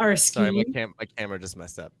 Or a scheme. Sorry, my camera just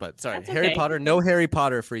messed up. But sorry, That's Harry okay. Potter, no Harry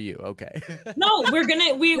Potter for you. Okay. No, we're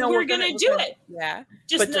gonna do it. Yeah.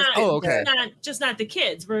 Just But not, oh, okay. just not the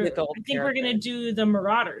kids. I Adult think we're gonna do the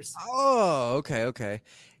Marauders. Oh, okay.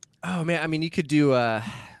 Oh man, I mean, you could do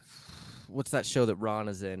what's that show that Ron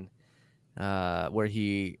is in, where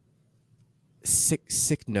he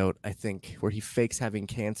sick note, I think, where he fakes having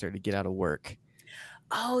cancer to get out of work.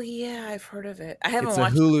 Oh yeah, I've heard of it. I haven't It's a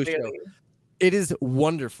watched Hulu it show. really. It is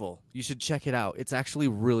wonderful. You should check it out. It's actually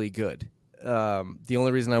really good. The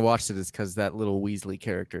only reason I watched it is because that little Weasley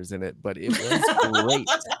character's in it, but it was great.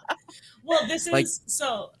 Well, this is Like-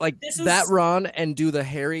 so. Like This that is- Ron and do the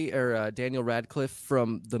Harry or Daniel Radcliffe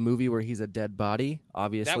from the movie where he's a dead body.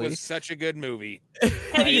 Obviously, That was such a good movie.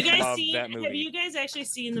 Have you I guys love seen? that movie. Have you guys actually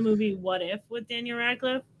seen the movie What If with Daniel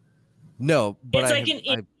Radcliffe? no, but It's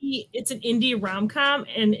like it's an indie rom com,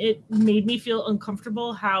 and it made me feel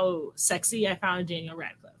uncomfortable how sexy I found Daniel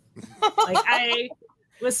Radcliffe. Like I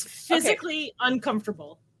was physically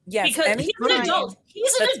uncomfortable Yes, because he's an anytime adult.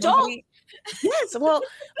 He's an that adult. somebody- Yes, well,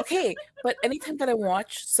 okay, but anytime that I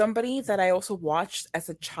watch somebody that I also watched as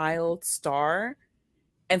a child star,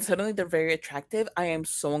 and suddenly they're very attractive, I am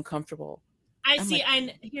so uncomfortable. I I'm see.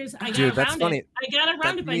 like- I got Dude, that's around funny. it. I got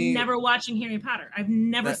around it by me- never watching Harry Potter. I've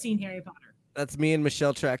never That- seen Harry Potter. that's me and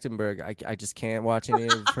Michelle Trachtenberg. I just can't watch any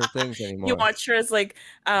of her things anymore. You watch her as like,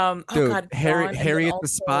 oh Dude, god, Dawn, and then Harriet the also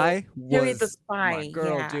Spy. Harriet the was Spy, my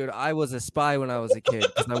girl, yeah. dude. I was a spy when I was a kid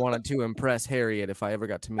because I wanted to impress Harriet if I ever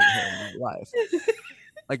got to meet her in real life.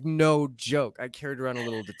 Like no joke. I carried around a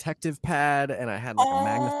little detective pad and I had like a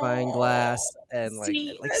magnifying glass and like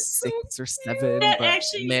See, like that's so 6 or 7. That but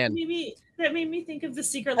actually man, made me think of The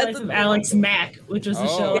Secret That's Life of a- Alex Mack, which was a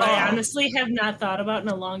show Oh. I honestly have not thought about in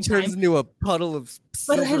a long turns time. into a puddle of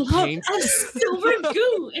But silver I love paint. silver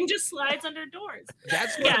goo and just slides under doors.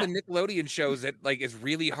 That's one Yeah. of the Nickelodeon shows that like is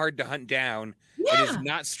really hard to hunt down and Yeah, is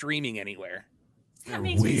not streaming anywhere. that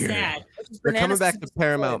makes me Weird. sad. They're coming Bananas back is to good.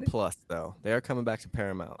 Paramount Plus though. They are coming back to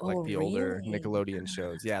Paramount, Oh, like the older really? Nickelodeon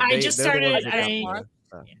shows. Yeah, I just they're the ones started- that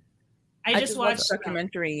got I just watched a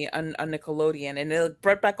documentary on Nickelodeon, and it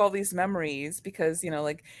brought back all these memories because, you know,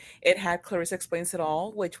 like it had Clarissa Explains It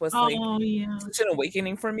All, which was like Oh yeah. such an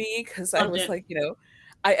awakening for me because I Loved was it. like, you know,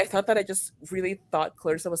 I thought that I just really thought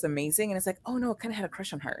Clarissa was amazing, and it's like, oh no, I kind of had a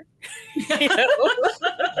crush on her. You know?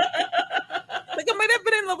 Like I might have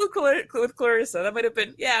been in love with Clarissa. That might have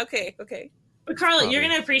been, yeah, okay. But Carla, you're Probably.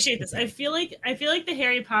 gonna appreciate this. I feel like the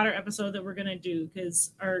Harry Potter episode that we're gonna do,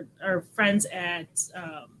 because our friends at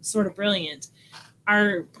Sort of Brilliant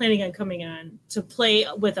are planning on coming on to play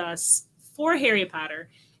with us for Harry Potter.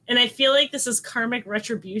 And I feel like this is karmic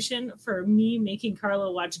retribution for me making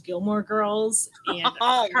Carla watch Gilmore Girls and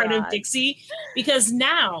Oh, Heart of God. Dixie, because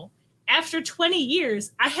now, after 20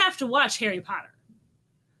 years, I have to watch Harry Potter.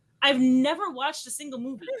 I've never watched a single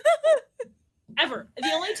movie. ever. The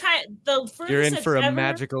only time, the furthest You're in for I've a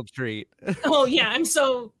magical treat. Oh yeah, I'm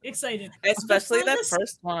so excited. Especially that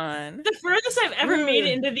first one. The furthest I've ever made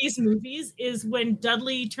it into these movies is when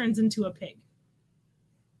Dudley turns into a pig.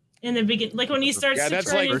 In the beginning, like when he starts to that's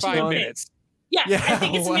turn like into 5 a pig. minutes. Yeah, Yeah, I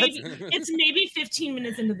think what? it's maybe 15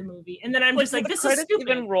 minutes into the movie, and then I'm just like, this is credits stupid.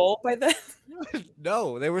 even roll by then?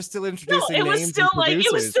 No, they were still No, introducing it was names still and like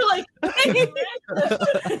producers.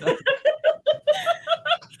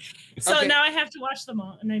 So Okay. now I have to watch them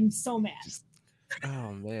all, and I'm so mad.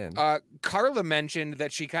 Oh man. Carla mentioned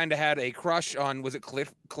that she kind of had a crush on, was it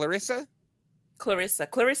Clarissa? Clarissa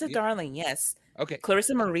Darling, yes. Okay.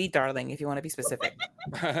 Clarissa Marie Darling, if you want to be specific.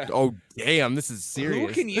 Oh damn, this is Who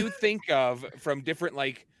serious. can you think of from different,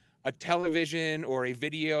 like a television or a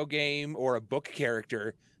video game or a book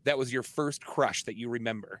character that was your first crush that you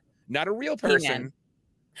remember? Not a real person. He-Man.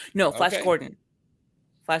 No, Flash Okay. Gordon.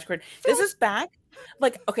 Flash Gordon. This is back.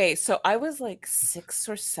 Like, okay, so I was like 6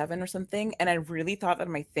 or 7 or something, and I really thought that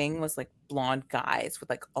my thing was like blonde guys with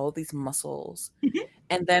like all these muscles.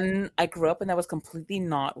 And then I grew up, and that was completely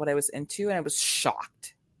not what I was into, and I was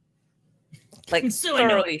shocked. Like, I'm so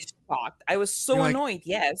thoroughly shocked. I was so You're like- annoyed,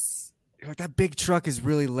 yes. You're like, that big truck is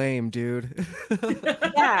really lame, dude.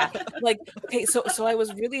 Yeah, like, okay, so I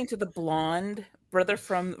was really into the blonde brother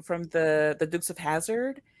from the Dukes of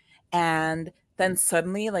Hazzard, and then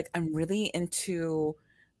suddenly, like, I'm really into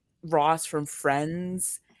Ross from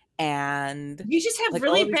Friends, and You just have like,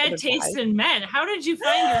 really all these bad other taste guys. in men. How did you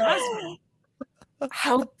find your husband?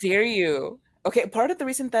 How dare you? Okay, part of the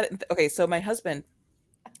reason that so my husband,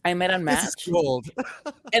 I met on This is Match, gold.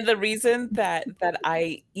 and the reason that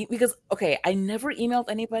because I never emailed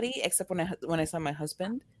anybody except when I saw my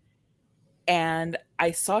husband, and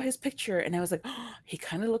I saw his picture, and I was like, oh, he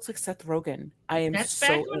kind of looks like Seth Rogen. I am That's so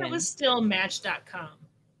back when in. it was still Match.com.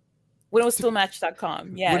 When it was still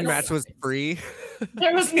Match.com. Yeah, When Match was free.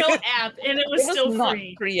 There was no app, and it was still not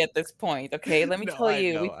free. free at this point. Okay, let me No, tell I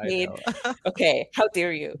you, know, we I paid. know. Okay, how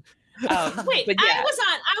dare you? Wait, but yeah,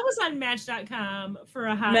 I was on Match.com for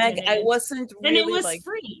a hot Meg, minute, I wasn't and really it was like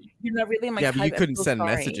free. you're not really my Yeah, but you type, I'm couldn't so send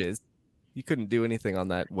sorry. messages. You couldn't do anything on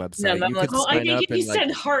that website. No, you like, could Oh, I sign think up you and like,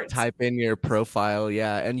 send hearts. type in your profile,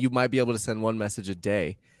 yeah, and you might be able to send one message a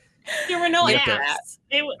day. There were no You have to- apps.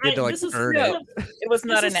 It, you have to, like, this was earn flip, It was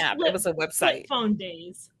not This an is app. flip- It was a flip website. phone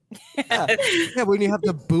days. Yeah, when you have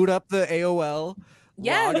to boot up the AOL,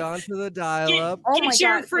 Yes. log on to the dial-up, Oh my Get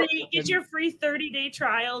your God. free And- 30-day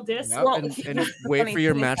trial disc. yep, Well, and here's the wait funny for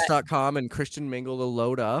your thing is that- Match.com and Christian Mingle to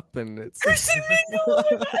load up, and it's Christian Mingle. Oh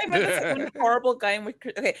my God, I met this one horrible guy in with.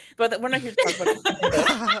 Okay, but we're not here to talk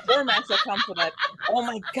about or Match.com for that. Oh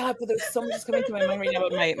my God, but there's so much that's coming to my mind right now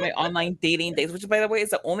about my online dating days, which by the way is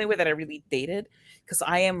the only way that I really dated, because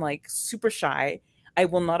I am like super shy. I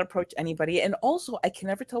will not approach anybody, and also I can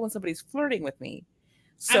never tell when somebody's flirting with me.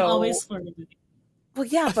 So I'm always flirting with you. well,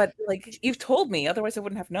 yeah, but like you've told me, otherwise I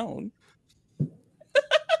wouldn't have known.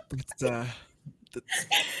 it's, I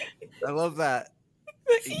love that.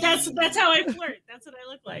 That's how I flirt. That's what I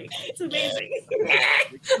look like. It's amazing.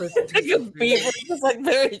 Like a beaver, just like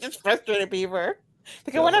very just frustrated beaver.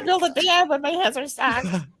 Like I want to build a dam, but my hands are stuck.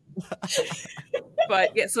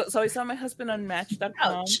 But yeah, so I saw my husband on Match.com,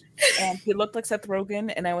 Ouch. and he looked like Seth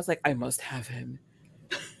Rogen, and I was like, I must have him.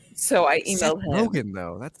 So I Seth emailed him. Rogen,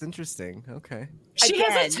 though. That's interesting. Okay. She has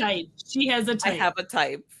Again. a type. She has a I type. have a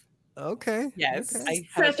type. Okay. Yes, okay. I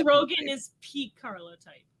have a Seth type. Rogen is peak Carla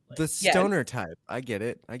type. Like, The stoner type. I get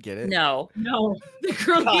it. I get it. No, no, the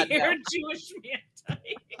curly God, no. haired Jewish man type.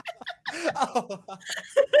 Oh.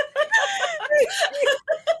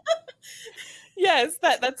 yes,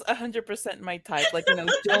 that's 100% my type. Like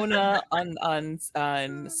Jonah on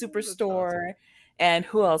Superstore, and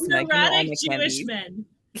who else? Meg? You know, all Neurotic my Jewish candies. men.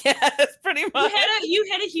 Yes, pretty much. You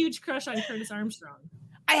had a huge crush on Curtis Armstrong.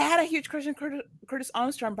 I had a huge crush on Curtis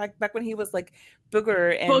Armstrong back when he was like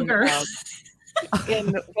Booger and Booger.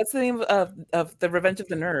 and what's the name of the Revenge of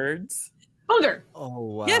the Nerds? Booger. Oh,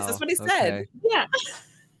 wow. Yes, that's what he said. Okay. Yeah.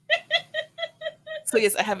 So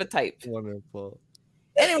yes, I have a type. Wonderful.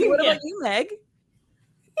 Anyway, what Yeah. about you, Meg?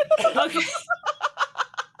 Okay.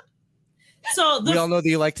 So We all the know that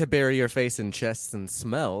you like to bury your face in chests and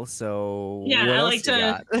smell, so Yeah, what I else like you to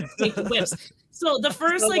got? make whips. So the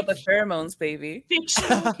first All like about the pheromones, baby.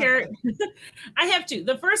 fictional character I have two.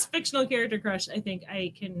 The first fictional character crush I think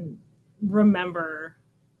I can remember,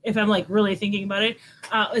 if I'm like really thinking about it,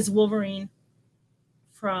 is Wolverine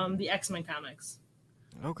from the X-Men comics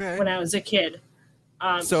Okay. when I was a kid.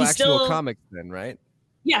 So he's actual still- comics then, right?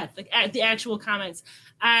 Yeah, the actual comics.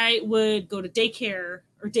 I would go to daycare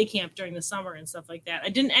or day camp during the summer and stuff like that. I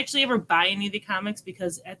didn't actually ever buy any of the comics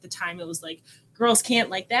because at the time it was like girls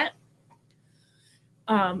can't like that.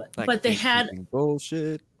 But they had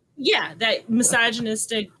bullshit. Yeah, that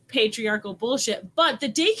misogynistic patriarchal bullshit. But the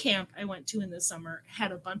day camp I went to in the summer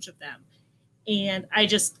had a bunch of them. And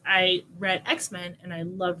I read X-Men and I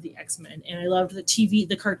loved the X-Men and I loved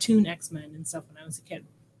the cartoon X-Men and stuff when I was a kid.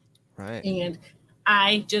 Right. And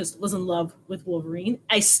I just was in love with Wolverine.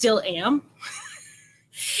 I still am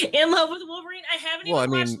in love with Wolverine. I haven't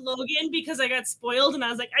even watched Logan because I got spoiled and I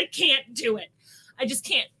was like, I can't do it. I just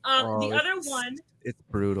can't. The other one. It's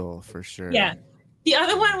brutal for sure. Yeah. The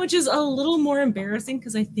other one, which is a little more embarrassing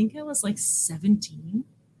because I think I was like 17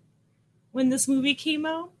 when this movie came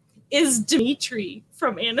out, is Dimitri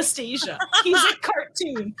from Anastasia. He's a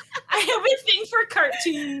cartoon. I have a thing for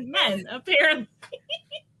cartoon men, apparently.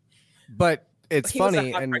 But it's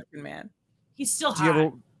funny, and man. He's still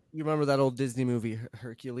hot. You remember that old Disney movie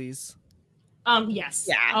Hercules? Yes.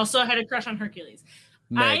 Yeah. Also had a crush on Hercules.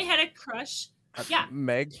 Meg. I had a crush. Yeah.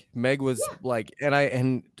 Meg was like,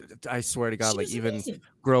 and I swear to God, like even amazing.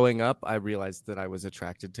 Growing up, I realized that I was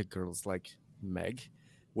attracted to girls like Meg,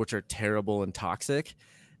 which are terrible and toxic.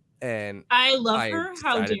 And I love her.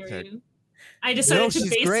 How dare you? I decided to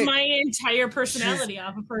base my entire personality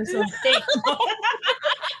off of her. So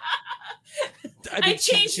I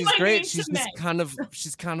changed my name to Meg.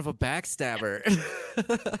 She's kind of a backstabber.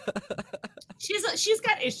 She's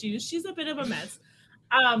got issues. She's a bit of a mess.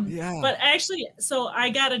 But actually, so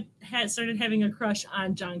I started having a crush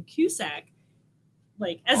on John Cusack,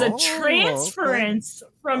 like as a transference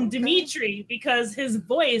from Dimitri, because his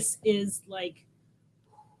voice is like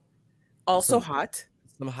also hot.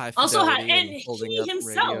 Some high also hot, and he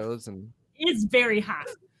himself is very hot.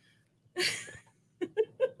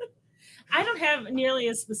 I don't have nearly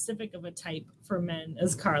as specific of a type for men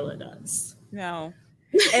as Carla does. No.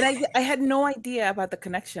 And I had no idea about the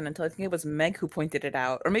connection until I think it was Meg who pointed it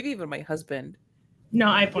out, or maybe even my husband. No,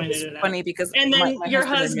 I pointed it out. Funny because and then my your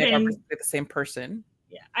husband are the same person.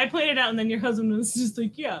 Yeah, I pointed it out, and then your husband was just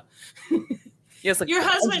like, "Yeah." Yes, like your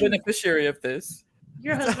husband beneficiary of this.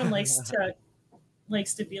 Your husband likes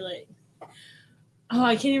to be like, oh,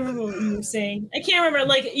 I can't even remember what you were saying. I can't remember.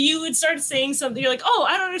 Like you would start saying something. You're like, oh,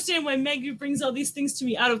 I don't understand why Meg brings all these things to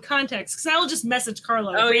me out of context because I will just message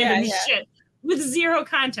Carla random shit with zero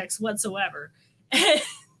context whatsoever. And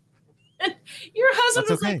your husband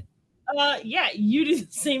was like, yeah, you do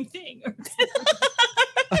the same thing.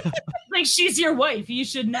 Like she's your wife. You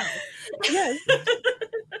should know. Yes.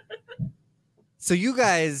 So you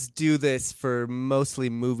guys do this for mostly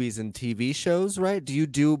movies and TV shows, right? Do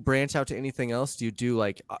you branch out to anything else? Do you do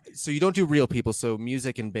like, so you don't do real people, so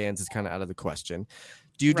music and bands is kind of out of the question.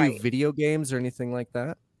 Do you do video games or anything like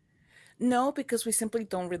that? No, because we simply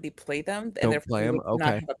don't really play them. And therefore we do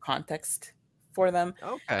not have a context for them.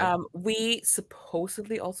 Okay. We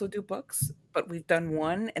supposedly also do books, but we've done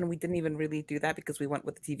one and we didn't even really do that because we went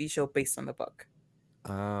with the TV show based on the book.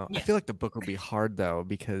 I feel like the book would be hard though,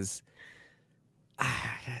 because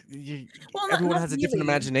everyone has a different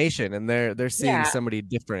imagination and they're seeing somebody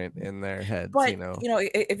different in their heads. But,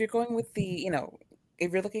 if you're going with the,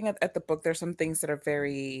 if you're looking at the book, there's some things that are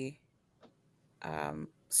very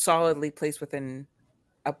solidly placed within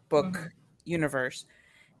a book universe,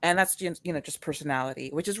 and that's just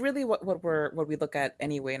personality, which is really what we look at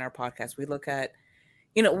anyway in our podcast. We look at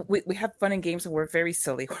we have fun and games and we're very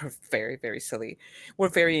silly. We're very, very silly. We're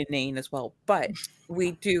very inane as well, but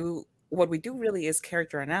what we do really is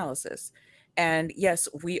character analysis. And yes,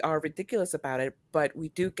 we are ridiculous about it, but we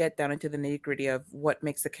do get down into the nitty-gritty of what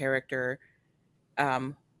makes the character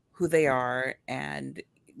who they are and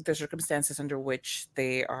the circumstances under which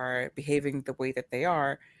they are behaving the way that they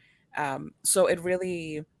are. So it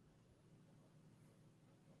really,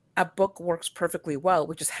 a book works perfectly well.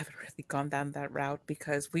 We just haven't really gone down that route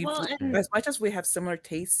because as much as we have similar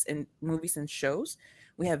tastes in movies and shows,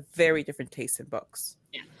 we have very different tastes in books.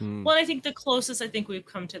 Yeah. Well, I think the closest we've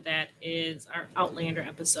come to that is our Outlander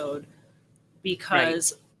episode,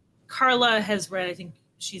 because Carla has read, I think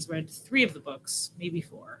she's read 3 of the books, maybe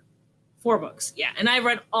 4 books. Yeah. And I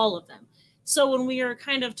read all of them. So when we are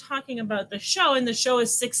kind of talking about the show, and the show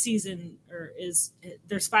is 6 seasons,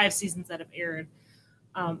 there's 5 seasons that have aired.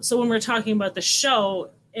 So when we're talking about the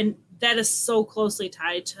show, and that is so closely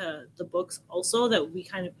tied to the books also, that we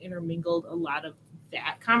kind of intermingled a lot of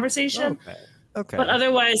that conversation. Okay. But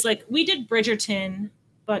otherwise, like we did Bridgerton,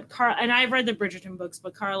 and I've read the Bridgerton books,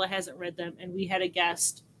 but Carla hasn't read them. And we had a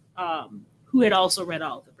guest who had also read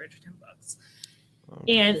all of the Bridgerton books.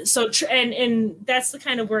 Okay. And so, and that's the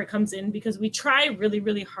kind of where it comes in, because we try really,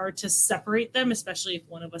 really hard to separate them, especially if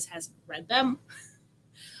one of us hasn't read them.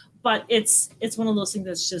 But it's one of those things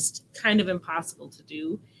that's just kind of impossible to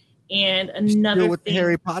do. And another with thing, the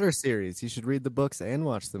Harry Potter series, you should read the books and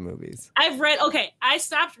watch the movies. I've read. Okay, I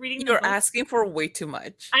stopped reading. You're asking for way too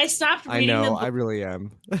much. I stopped reading. I know, I really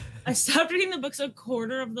am. I stopped reading the books a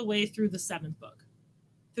quarter of the way through the 7th book,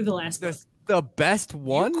 through the last book. The best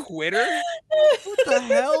one? You quitter? What the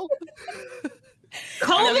hell?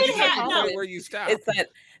 COVID had no. no. Where you stop? It's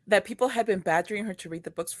that people had been badgering her to read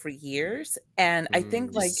the books for years, and I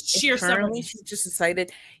think like Sheer internally stubbornness. she just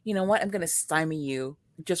decided, you know what, I'm gonna stymie you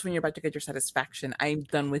just when you're about to get your satisfaction. I'm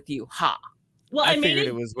done with you. Ha. Well, I figured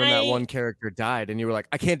it was when that one character died, and you were like,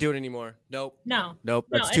 I can't do it anymore. Nope. No.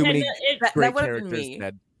 That's too many That great would have been characters me.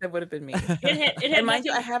 dead. That would have been me. It had And mind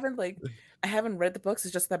you, nothing- I haven't read the books.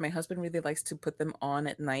 It's just that my husband really likes to put them on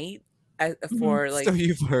at night for like. So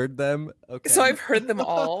you've heard them? Okay. So I've heard them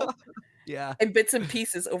all. Yeah. In bits and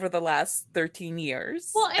pieces over the last 13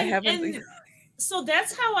 years. Well, I haven't. and so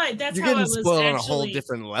that's how I. That's You're how I getting was spoiled actually, on a whole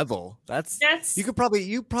different level. That's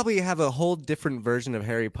you probably have a whole different version of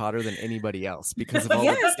Harry Potter than anybody else because of all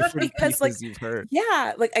the different pieces you've heard.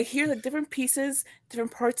 Yeah, like I hear like different pieces,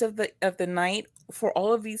 different parts of the night for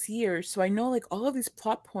all of these years. So I know like all of these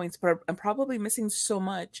plot points, but I'm probably missing so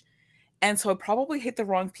much. And so I probably hit the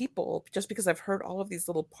wrong people just because I've heard all of these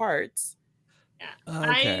little parts. Yeah.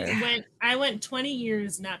 Okay. I went 20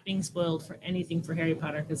 years not being spoiled for anything for Harry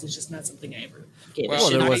Potter because it's just not something I ever gave. Well,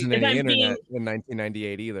 there wasn't any internet in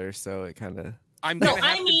 1998 either, so it kind of. I mean,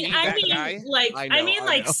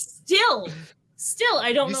 still,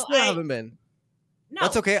 I don't know. You still haven't been. No,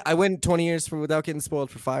 that's okay. I went 20 years without getting spoiled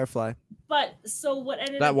for Firefly. But so what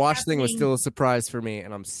ended that up watch thing was still a surprise for me,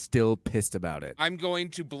 and I'm still pissed about it. I'm going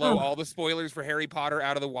to blow all the spoilers for Harry Potter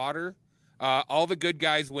out of the water. All the good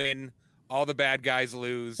guys win. All the bad guys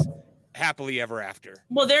lose. Happily ever after.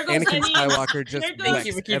 Well, there goes Anakin Skywalker just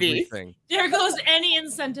wrecks everything. There goes any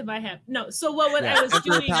incentive I have. No, so what I was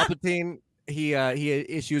Emperor doing? Palpatine, he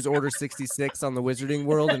issues Order 66 on the Wizarding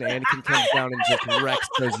World, and Anakin comes down and just wrecks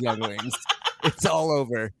those younglings. It's all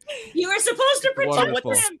over. You were supposed to protect what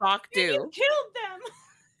does them. Spock do? You killed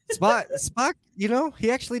them. Spock,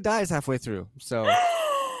 he actually dies halfway through. So.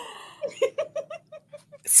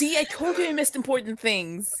 See, I told you I missed important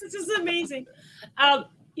things. This is amazing.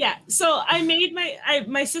 Yeah, so I made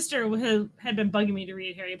my sister had been bugging me to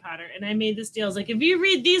read Harry Potter, and I made this deal. I was like, if you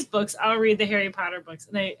read these books, I'll read the Harry Potter books,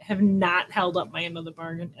 and I have not held up my end of the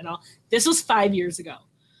bargain at all. This was 5 years ago.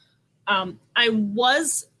 I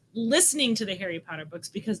was listening to the Harry Potter books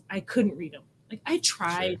because I couldn't read them. Like I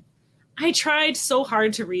tried so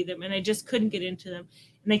hard to read them, and I just couldn't get into them.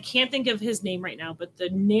 And I can't think of his name right now, but the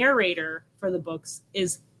narrator for the books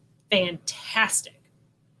is fantastic.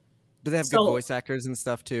 Do they have good voice actors and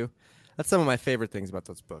stuff too? That's some of my favorite things about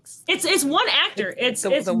those books. It's one actor. It's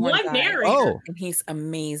one narrator. Oh, and he's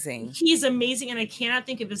amazing. He's amazing, and I cannot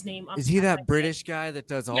think of his name. Is he that British guy that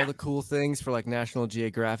does all the cool things for like National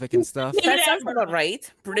Geographic and stuff? That sounds about right.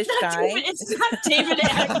 British guy. It's not David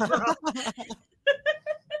Attenborough.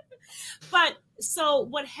 But so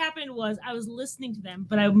what happened was I was listening to them,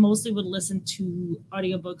 but I mostly would listen to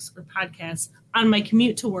audiobooks or podcasts on my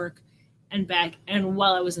commute to work and back and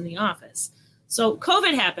while I was in the office. So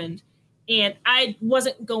COVID happened and I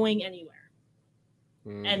wasn't going anywhere.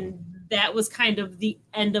 And that was kind of the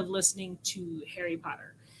end of listening to Harry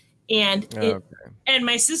Potter. And and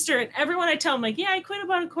my sister and everyone I tell them like, yeah, I quit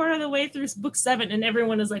about a quarter of the way through book 7. And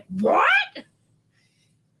everyone is like, what?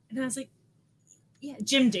 And I was like, yeah,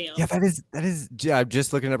 Jim Dale. Yeah, that is. I'm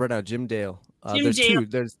just looking up right now. Jim Dale. There's two.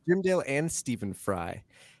 There's Jim Dale and Stephen Fry,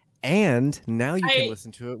 and now you can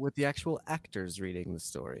listen to it with the actual actors reading the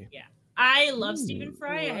story. Yeah, I love Stephen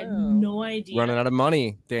Fry. I had no idea. Running out of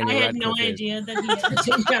money, Daniel. I had no idea that he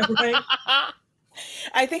had. Right?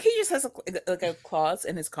 I think he just has a clause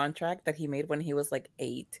in his contract that he made when he was like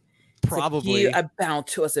 8. Probably you are bound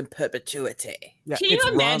to us in perpetuity. Yeah, can you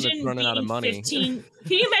imagine running out of money? 15?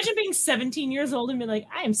 Can you imagine being 17 years old and be like,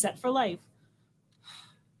 I am set for life?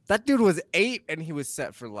 That dude was 8 and he was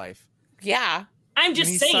set for life. Yeah, I'm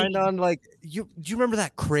just saying. He signed on like you. Do you remember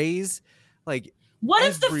that craze? Like, what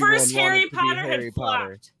if the first Harry Potter had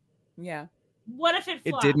flopped? Yeah. What if it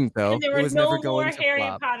flopped? It didn't though. And there was no never more going to Harry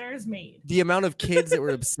flop. Potters made. The amount of kids that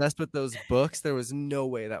were obsessed with those books, there was no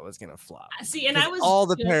way that was gonna flop. See, and I was all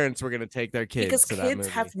the parents were gonna take their kids because to that kids movie.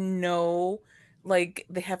 have no, like,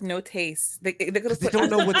 they have no taste. They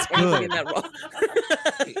don't know what's good. In that role.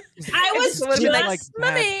 I was just like,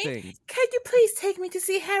 Mommy, can you please take me to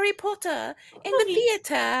see Harry Potter in the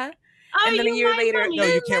theater? Oh, and then a year later, no,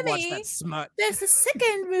 you can't watch that smut. There's a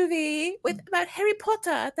second movie about Harry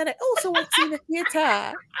Potter that I also want to see in the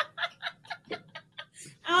theater.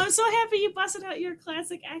 I'm so happy you busted out your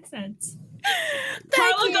classic accents.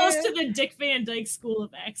 Carla goes to the Dick Van Dyke School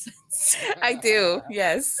of Accents. I do.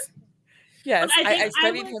 Yes. Yes. I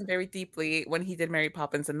studied was, him very deeply when he did Mary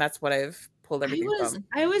Poppins, and that's what I've pulled everything from.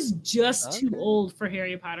 I was just too old for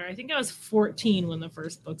Harry Potter. I think I was 14 when the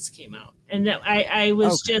first books came out. And I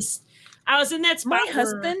was I was in that spot. My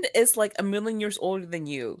husband is like a million years older than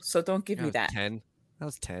you, so don't give me that. 10. I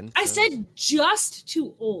was 10. I said just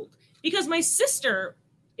too old because my sister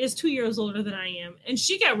is 2 years older than I am, and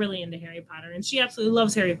she got really into Harry Potter, and she absolutely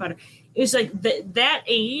loves Harry Potter. It was like that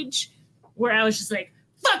age where I was just like,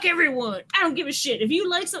 fuck everyone. I don't give a shit. If you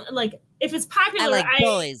like something, like if it's popular, I like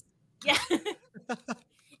boys. Yeah.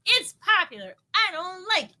 It's popular. I don't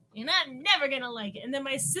like it, and I'm never gonna like it. And then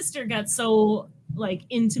my sister got so like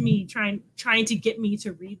into me trying to get me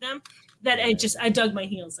to read them that I dug my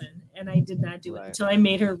heels in, and I did not do it until I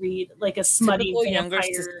made her read like a smutty Typical vampire. Younger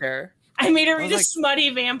sister. I made her read a smutty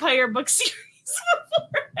vampire book series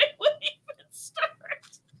before I would even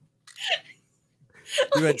start.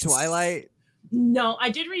 You read Twilight? No, I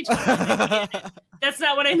did read Twilight. That's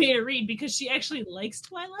not what I made her read because she actually likes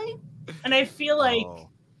Twilight, and I feel like,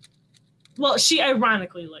 well, she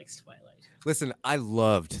ironically likes Twilight. Listen, I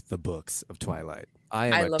loved the books of Twilight.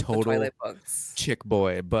 I love the Twilight books. Chick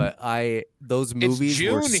boy, but those movies it's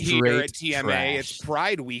June were straight here at TMA. trash. It's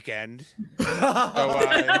Pride weekend. So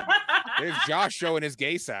there's Josh showing his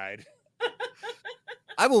gay side.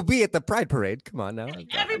 I will be at the Pride Parade. Come on now.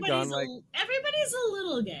 Everybody's a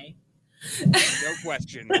little gay. No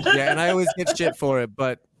question. Yeah, and I always get shit for it,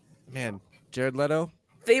 but man, Jared Leto.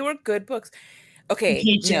 They were good books.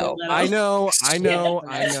 Okay, no. I know.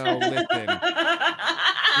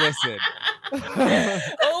 Listen.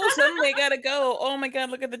 Oh, somebody gotta go. Oh my god,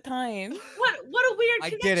 look at the time. What a weird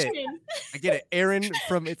connection. I get it. Aaron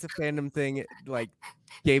from It's a Fandom Thing like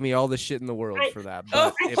gave me all the shit in the world for that.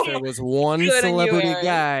 But if there was one celebrity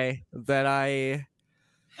guy that I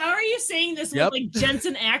How are you saying this when like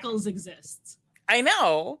Jensen Ackles exists? I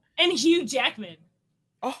know. And Hugh Jackman.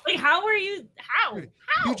 Oh, like how are you? How?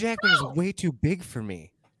 Hugh Jackman is way too big for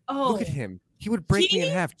me. Oh, look at him. He would break me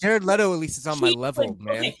in half. Jared Leto at least is on my level,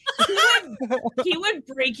 man. He would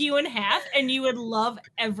break you in half, and you would love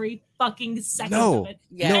every fucking second of it.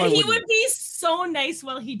 Yeah, and he would be so nice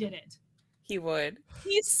while he did it. He would.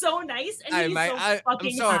 He's so nice, and he's fucking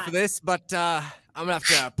I'm sorry hot. for this, but I'm gonna have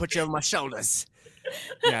to put you on my shoulders.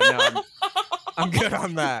 Yeah, no, I'm good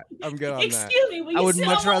on that. Excuse me, will you I would sit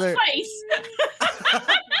much on rather. Face?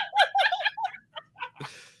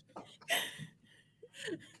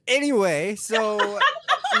 Anyway, so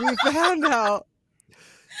we found out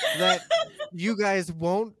that you guys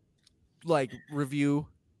won't like review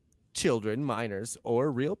children, minors,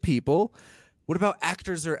 or real people. What about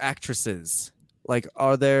actors or actresses? Like,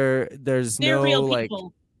 are there's They're no real like?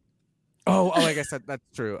 people. Oh, I guess that's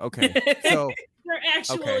true. Okay, so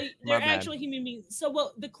they're actual human beings. So,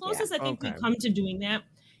 well, the closest I think we come to doing that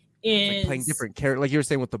is like playing different characters, like you were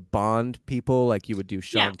saying with the Bond people, like you would do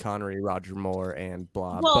Sean Connery, Roger Moore, and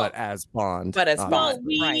blah, but as Bond.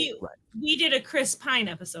 We did a Chris Pine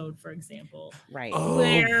episode, for example, right,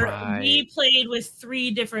 where we played with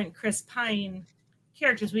 3 different Chris Pine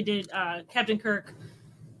characters. We did Captain Kirk,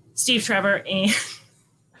 Steve Trevor, and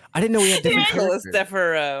I didn't know we had different Nicholas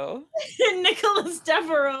Devereaux. Nicholas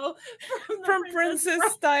Devereaux from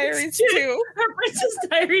Princess Diaries 2. From Princess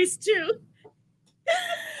Diaries 2.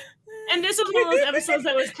 And this was one of those episodes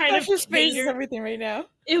that was kind of catered. Everything right now.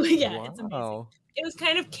 It's amazing. It was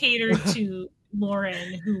kind of catered to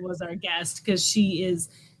Lauren, who was our guest, because she is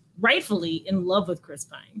rightfully in love with Chris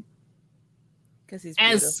Pine. Because he's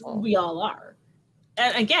beautiful. As we all are.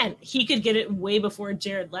 And again, he could get it way before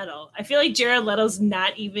Jared Leto. I feel like Jared Leto's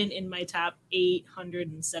not even in my top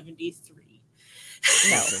 873.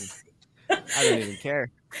 No. I don't even care.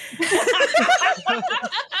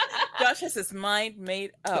 Josh has his mind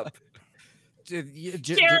made up.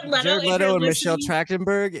 Jared Leto and Michelle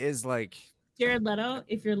Trachtenberg is like Jared Leto,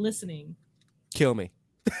 if you're listening, kill me.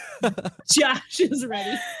 Josh is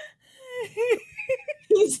ready.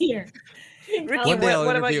 He's here. Ricky,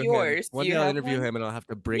 what about yours? One day I'll interview him and I'll have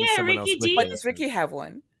to bring someone else with me. But does Ricky have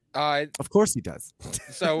one? Of course he does.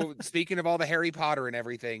 So speaking of all the Harry Potter and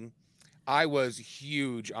everything, I was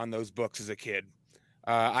huge on those books as a kid.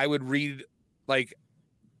 I would read, like,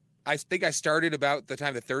 I think I started about the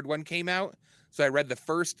time the 3rd one came out. So I read the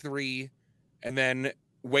first 3 and then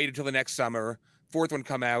waited till the next summer. 4th one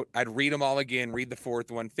come out. I'd read them all again, read the 4th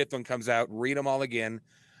one. 5th one comes out, read them all again.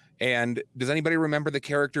 And does anybody remember the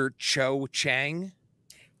character Cho Chang?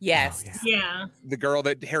 Yes. Oh, yeah. The girl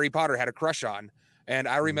that Harry Potter had a crush on. And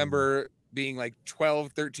I remember being like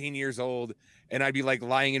 12, 13 years old and I'd be like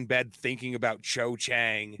lying in bed thinking about Cho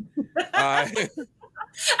Chang. I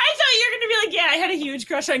thought you were gonna be like, yeah, I had a huge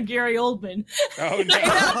crush on Gary Oldman. Oh no!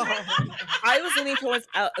 I was leaning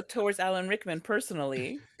towards Alan Rickman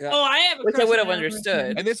personally. Yeah. Oh, I have a which crush I would on have Alan understood.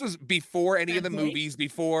 Rickman. And this was before any of the Exactly. movies,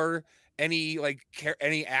 before any like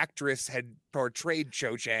any actress had portrayed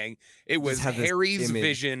Cho Chang. It was had this Harry's image.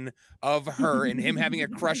 vision of her and him having a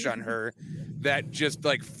crush on her that just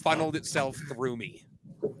like funneled itself through me.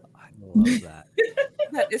 I love that.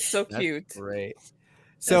 That is so That's cute. great.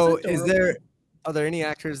 So adorable. are there any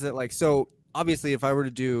actors that like, so obviously if I were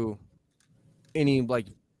to do any like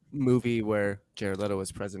movie where Jared Leto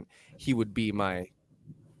was present, he would be my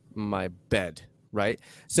bed, right?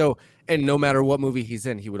 So, and no matter what movie he's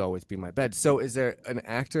in, he would always be my bed. So is there an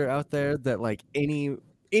actor out there that like any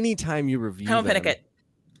time you review Tom them, Pinnekett.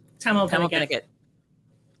 Tamo Tom Pinnekett. Pinnekett.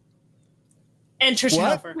 And Trisha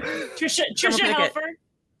What? Helfer. Trisha Pinnekett. Helfer.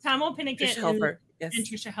 Tamo Pinnekett. Trish Helfer. Yes. And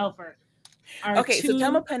Trisha Helfer. Are Okay, so two-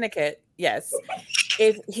 Tamo Pinnekett, yes.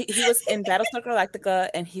 If he was in Battlestar Galactica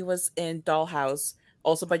and he was in Dollhouse,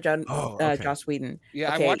 also by Joss Whedon.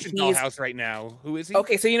 Yeah, Okay, I'm watching he's- Dollhouse right now. Who is he?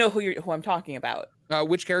 Okay, so you know who I'm talking about.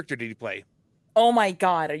 Which character did he play? Oh my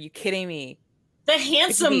god, are you kidding me? the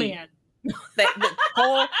handsome me. man. The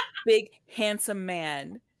tall, big, handsome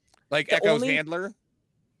man. Like The Echo's only- handler?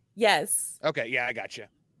 Yes. Okay, yeah, I got you.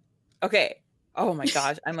 Okay. Oh my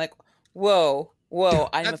gosh, I'm like, whoa.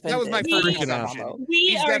 I'm That offended. was my We- first Freaking out. assumption. We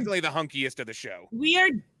He's are definitely the hunkiest of the show. we are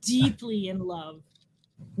deeply in love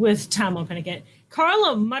with Tamo Pinnekett.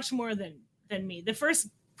 Carla much more than me. The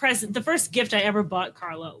first gift I ever bought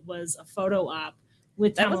Carla was a photo op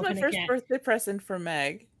with That Tamo was my first Pinnekett. birthday present for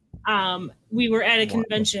Meg. We were at a Wow.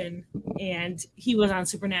 convention and he was on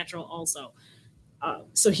Supernatural also.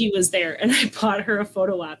 So he was there and I bought her a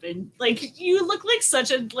photo op and like you look like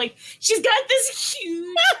such a like she's got this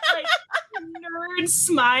huge like nerd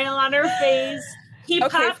smile on her face. He Okay,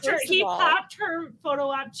 popped first of all- popped her photo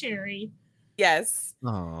op cherry Yes.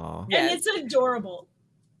 Aw. Yes. and it's adorable.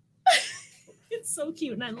 It's so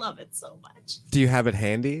cute and I love it so much. Do you have it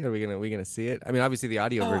handy? Are we gonna see it? I mean, obviously the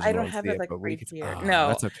audio Oh, version. I don't won't have see it, like, but we right could- here. Ah, No.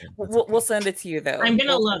 that's okay. That's We'll okay. send it to you though. I'm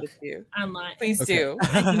gonna We'll look. send it to you. Online. Please Okay. do.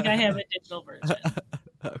 I think I have a digital version.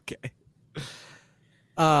 Okay.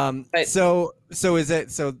 But- So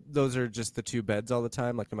those are just the two beds all the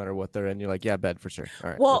time, like no matter what they're in, you're like, yeah, bed for sure.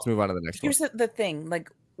 All right, Well, let's move on to the next one. Here's the thing, like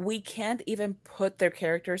we can't even put their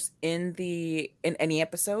characters in any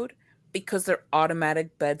episode because they're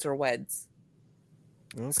automatic beds or weds.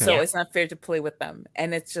 Okay. So it's not fair to play with them,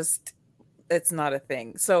 and it's not a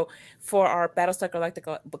thing. So for our Battlestar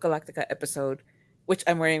Galactica episode, which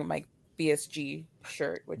I'm wearing my BSG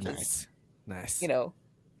shirt, which is nice.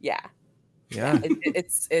 yeah. Yeah.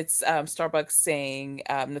 It's Starbucks saying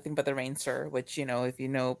nothing but the rain, sir. Which if you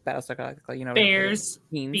know Battlestar Galactica, you know what it Bears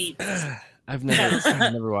means. beats. I've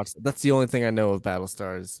never watched it. That's the only thing I know of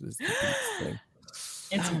Battlestar is the beats thing.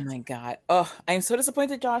 It's Oh my god! Oh, I'm so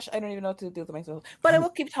disappointed, Josh. I don't even know what to do with myself, but I will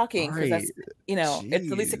keep talking because that's it's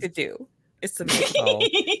the least I Jeez. could do. It's the least.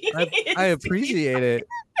 Oh, I appreciate it.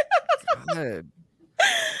 God.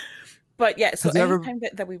 But yeah, so Has it ever- anytime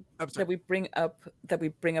that we I'm sorry. that we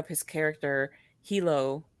bring up his character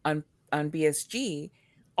Hilo on BSG,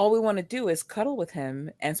 all we want to do is cuddle with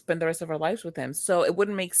him and spend the rest of our lives with him. So it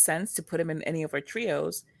wouldn't make sense to put him in any of our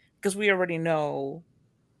trios because we already know.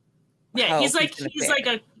 Yeah, how he's gonna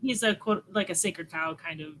fare. a quote like a sacred cow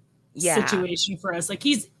kind of Yeah. situation for us. Like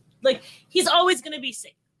he's always gonna be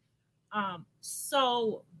safe.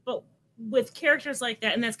 But with characters like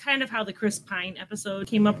that, and that's kind of how the Chris Pine episode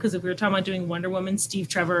came up, because if we were talking about doing Wonder Woman, Steve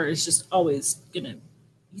Trevor is just always gonna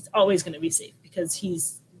be safe because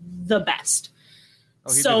he's the best.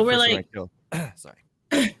 Oh, he'd So be the we're first one like- I kill.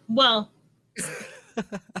 Sorry. Well,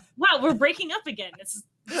 wow, we're breaking up again. This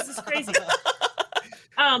is crazy.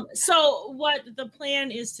 So what the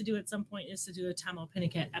plan is to do at some point is to do a Tamo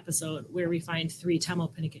Pinnekett episode where we find 3 Tamo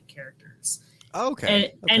Pinnekett characters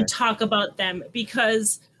Okay. and talk about them,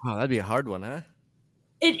 because Wow, that'd be a hard one, huh?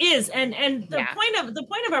 it is, and the Yeah. point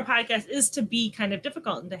of our podcast is to be kind of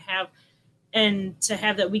difficult and to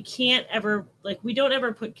have that we can't ever, like, we don't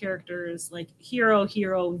ever put characters like hero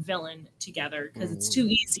villain together because it's too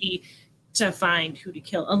easy to find who to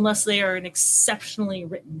kill unless they are an exceptionally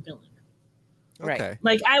written villain. Right. Okay.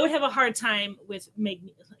 Like, I would have a hard time with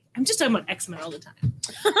Magneto. I'm just talking about X-Men all the time.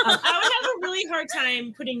 I would have a really hard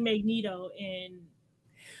time putting Magneto in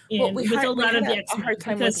with a lot of the a X-Men hard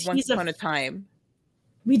time because with Once Upon a Time.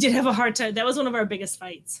 we did have a hard time. That was one of our biggest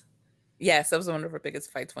fights. Yes, that was one of our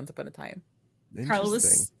biggest fights. Once Upon a Time. Carla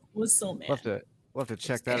Interesting. was so mad. We'll have to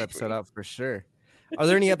check that episode out for sure. Are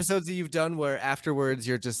there any episodes that you've done where afterwards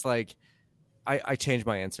you're just like, I changed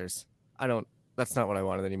my answers. That's not what I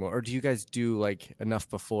wanted anymore. Or do you guys do like enough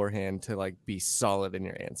beforehand to like be solid in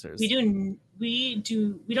your answers? We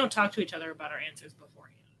don't talk to each other about our answers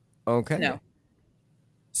beforehand. Okay. No.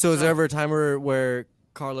 So is there ever a time where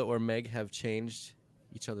Carla or Meg have changed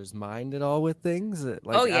each other's mind at all with things? Like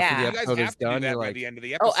Oh, yeah. after the You guys episode have is to do done, that you're by like, the end of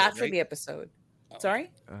the episode. after right? the episode.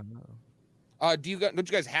 Sorry? Don't you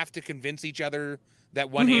guys have to convince each other that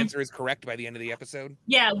one answer is correct by the end of the episode?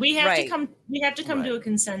 Yeah, we have Right. to come. We have to come to a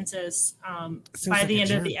consensus by the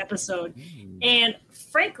end of the episode. And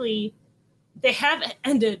frankly, they have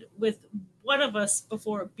ended with one of us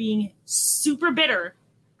before being super bitter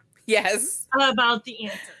Yes. about the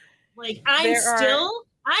answer. Like I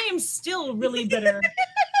am still really bitter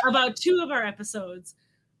about 2 of our episodes.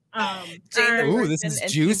 Ooh, this is and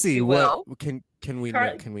juicy. Team What Will. can we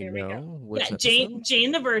Here we know? go. Which Yeah, episode?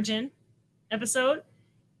 Jane the Virgin episode,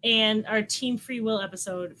 and our Team Free Will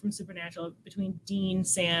episode from Supernatural between Dean,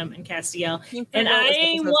 Sam, and Castiel. Team And Free Will is I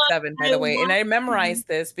episode want- 7, by I the way. And I want- memorized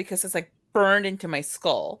this because it's like burned into my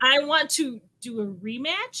skull. I want to do a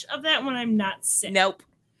rematch of that when I'm not sick. Nope.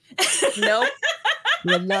 Nope.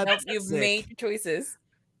 You're not Nope. You've sick. made your choices.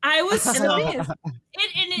 I was And so the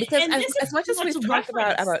thing is, because and this as is much as what's we've talked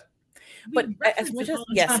about referenced. We but as reference much it as all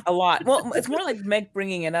the yes, time. a lot. Well, it's more like Meg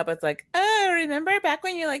bringing it up. It's like, oh, remember back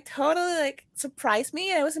when you like totally like surprised me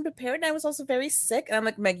and I wasn't prepared and I was also very sick. And I'm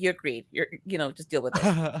like, Meg, you agreed. You're just deal with it.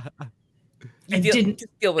 I didn't.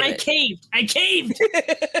 Just deal with I it. caved. I caved.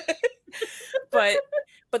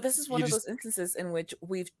 but this is one You of just- those instances in which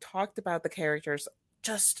we've talked about the characters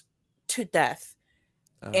just to death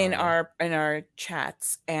in our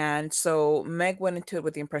chats. And so Meg went into it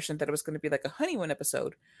with the impression that it was going to be like a honeymoon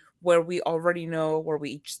episode where we already know where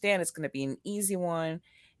we each stand. It's going to be an easy one.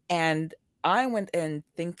 And I went in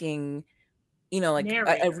thinking, like I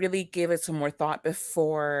Narrator. really gave it some more thought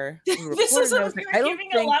before we This is recorded. I a, was like, we're I don't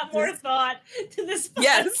giving a think lot more this- thought to this podcast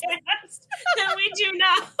Yes. than we do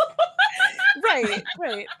now. right.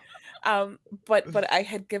 But I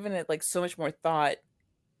had given it like so much more thought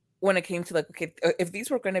when it came to like, okay, if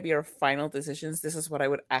these were going to be our final decisions, this is what I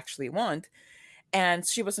would actually want. And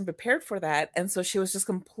she wasn't prepared for that, and so she was just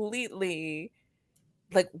completely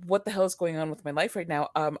like, what the hell is going on with my life right now?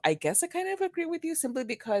 I guess I kind of agree with you simply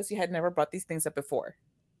because you had never brought these things up before.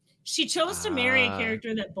 She chose to marry a Ah.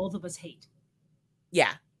 character that both of us hate.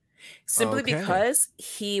 Yeah, simply Okay. because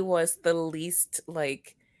he was the least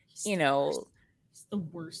like, He's the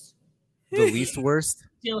worst. The least worst.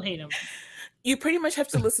 Still hate him. you pretty much have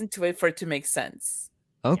to listen to it for it to make sense.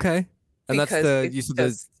 Okay. And that's Because you said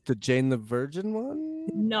because- the Jane the Virgin one?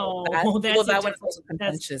 No, That, Oh, that's that a one's different- also that's-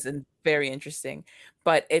 contentious and very interesting.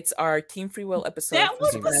 But it's our Team Free Will episode. That from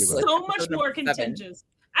was Team Supernatural, Free so Will. much episode more number 7. contentious.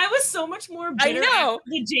 I was so much more I bitter know. after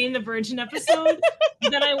the Jane the Virgin episode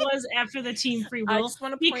than I was after the Team Free I Will. just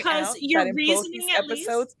want to point because out your that in both reasoning these at least-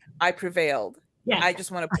 episodes, I prevailed. Yeah, I just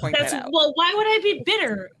want to point that's that out. well. Why would I be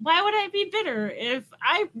bitter? Why would I be bitter if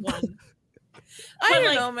I won? I but, don't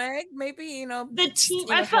like, know, Meg. Maybe The team.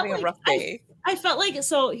 I I felt having a like rough day. I felt like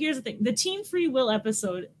so. Here's the thing: the Team Free Will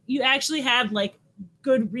episode, you actually had like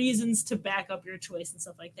good reasons to back up your choice and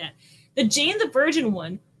stuff like that. The Jane the Virgin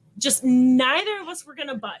one, just neither of us were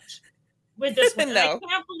gonna budge with this one. And I No.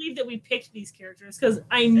 can't believe that we picked these characters because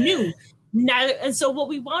I knew neither. And so what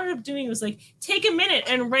we wound up doing was like take a minute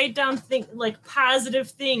and write down like positive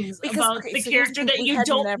things Because, about okay, the so here's character the that thing, we you had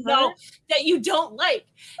don't never- know, that you don't like.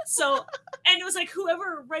 So, and it was like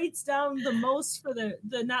whoever writes down the most for the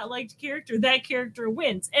not liked character, that character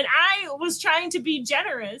wins. And I was trying to be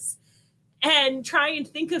generous and try and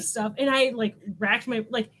think of stuff, and I like racked my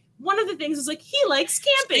like. One of the things was like he likes He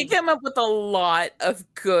camping. came up with a lot of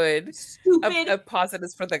good, Stupid of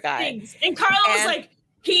positives for the guy. things, and Carla was And- like,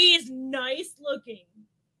 "He's nice looking."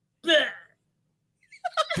 Bleh.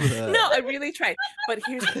 No, I really tried. But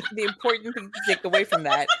here's the important thing to take away from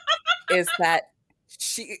that is that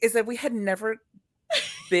we had never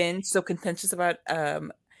been so contentious about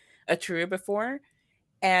a trio before.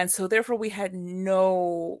 And so therefore we had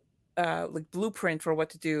no like blueprint for what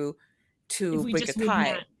to do If to we break just a would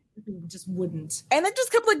tie. not, if we just wouldn't. And I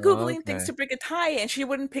just kept like Googling things Okay. to break a tie, and she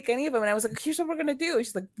wouldn't pick any of them. And I was like, here's what we're gonna do. And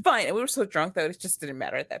she's like, fine. And we were so drunk that it just didn't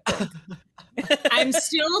matter at that point. I'm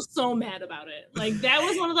still so mad about it. Like that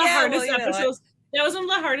was one of the Yeah, well, hardest you know what? episodes. That was one of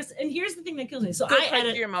the hardest. And here's the thing that kills me. So Go I cry to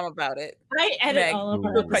edit. your mom about it. I edit Meg, all of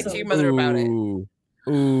our go cry to episodes. your mother about it.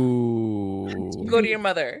 Ooh. Go to your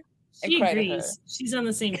mother. and She cry to her. agrees. She's on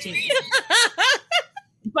the same team.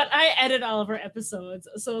 But I edit all of her episodes.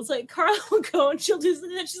 So it's like Carla will go and she'll do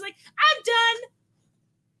something and she's like, I'm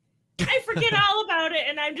done. I forget all about it.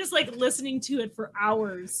 And I'm just like listening to it for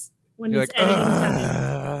hours when You're it's like, editing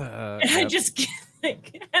time. And I yep. just get,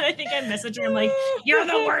 like, and I think I messaged her. I'm like, "You're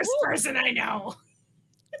the worst person I know."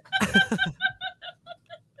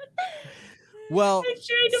 Well, I'm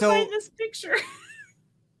trying to find this picture.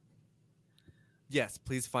 Yes,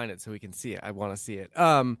 please find it so we can see it. I want to see it.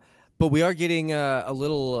 But we are getting a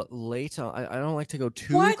little late. I don't like to go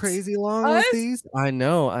too crazy long with these. I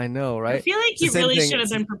know, right? I feel like you really should have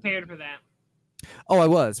been prepared for that. Oh, I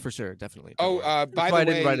was for sure, definitely. Oh, by the way, I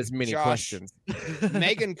didn't write as many Josh, questions.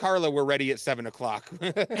 Meg and Carla were ready at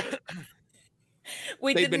 7:00.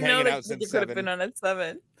 We didn't know that you could have been on at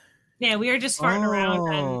 7. Yeah, we were just farting around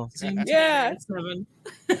on Zoom. Yeah. At 7.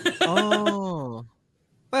 Oh,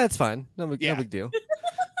 well, that's fine. No big deal.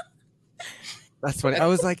 That's funny. I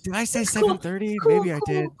was like, did I say 7:30? Maybe I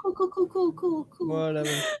did. Cool. Whatever.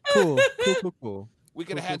 Cool. We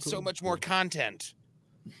could have had so much more content.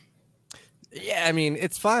 Yeah, I mean,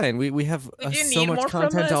 it's fine. We have so much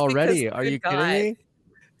content already. Are you kidding me?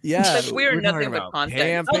 Yeah, like, we're nothing but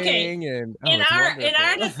content. Okay. And, in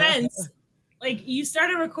our defense, like, you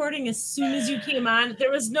started recording as soon as you came on.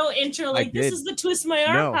 There was no intro. Like, this is the Twist My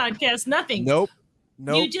Arm podcast. Nothing. Nope.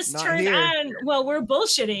 You just turned on while we're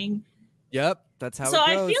bullshitting. Yep, that's how it goes.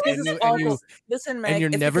 I feel like this is awful. Listen, Meg, and you're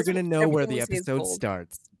never gonna know where the episode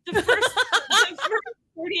starts. The first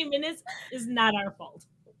 40 minutes is not our fault.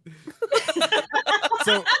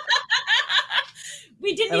 So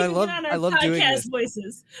we didn't even get on our podcast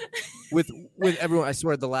voices. With everyone, I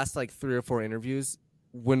swear, the last like 3 or 4 interviews,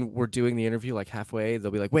 when we're doing the interview, like halfway, they'll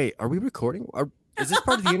be like, "Wait, are we recording? Is this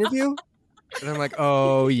part of the interview?" And I'm like,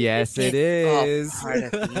 "Oh, yes, it is." Part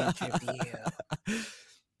of the interview.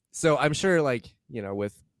 So I'm sure, like,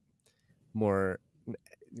 with more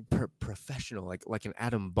professional, like an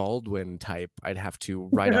Adam Baldwin type, I'd have to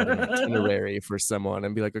write out an itinerary for someone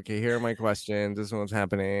and be like, okay, here are my questions. This is what's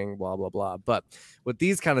happening, blah, blah, blah. But with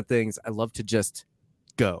these kind of things, I love to just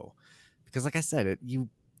go. Because like I said,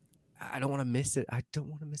 I don't want to miss it. I don't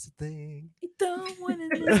want to miss a thing. I don't want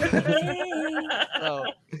to miss a thing.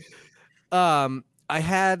 So, I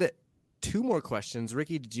had 2 more questions.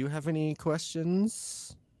 Ricky, did you have any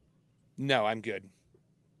questions? No, I'm good.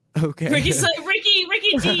 Okay. Ricky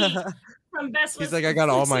D from Best. He's like, I got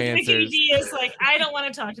all my answers. Ricky D is like, I don't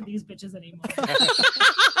want to talk to these bitches anymore.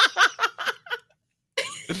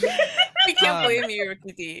 We can't blame you,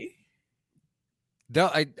 Ricky D. No,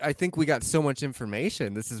 I think we got so much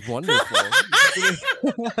information. This is wonderful. That's such a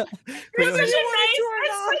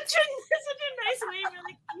nice way. We're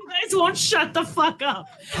like, you guys won't shut the fuck up.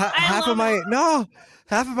 Half of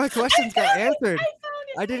my questions got answered.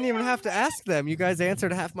 I didn't even have to ask them. You guys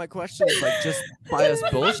answered half my questions, like, just by us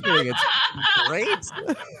bullshitting. It's great.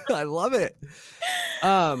 I love it.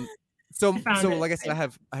 So like I said, I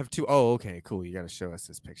have 2. Oh, okay, cool. You got to show us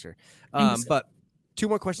this picture. But 2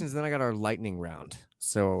 more questions, then I got our lightning round.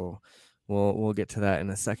 So we'll get to that in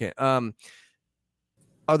a second. Are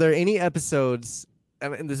there any episodes?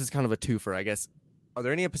 And this is kind of a twofer, I guess. Are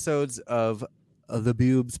there any episodes of the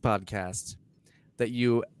Boobs podcast that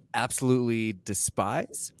you absolutely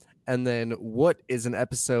despise? And then what is an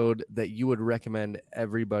episode that you would recommend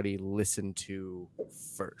everybody listen to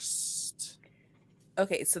first?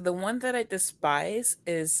 Okay, so the one that I despise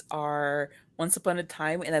is our Once Upon a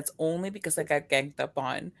Time, and that's only because I got ganged up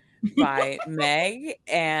on by Meg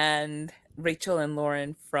and Rachel and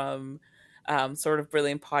Lauren from Sort of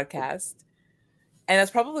Brilliant podcast. And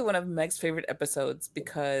that's probably one of Meg's favorite episodes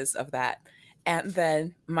because of that. And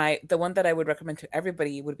then the one that I would recommend to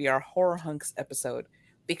everybody would be our Horror Hunks episode,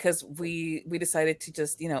 because we decided to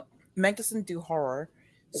just, Meg doesn't do horror.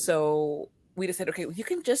 So we decided, okay, you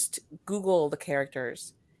can just Google the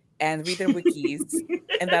characters and read their wikis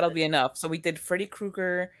and that'll be enough. So we did Freddy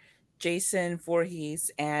Krueger, Jason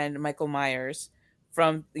Voorhees, and Michael Myers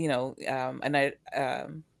from, A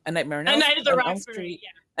Nightmare on A Night at the Roxbury, yeah.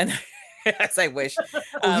 And yes, I wish.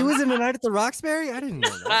 He was in A Night at the Roxbury? I didn't know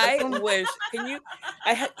that. I wish.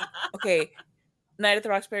 Okay. Night at the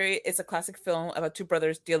Roxbury is a classic film about 2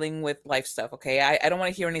 brothers dealing with life stuff. Okay. I don't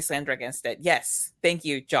want to hear any slander against it. Yes. Thank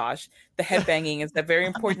you, Josh. The headbanging is a very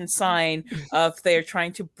important sign of they're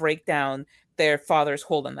trying to break down their father's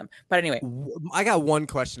hold on them. But anyway. I got one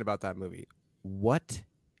question about that movie. What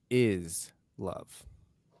is love?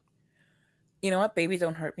 You know what? Baby,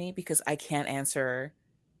 don't hurt me, because I can't answer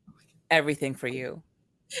everything for you.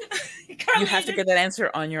 Carla, you have to get that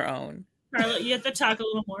answer on your own. Carla, you have to talk a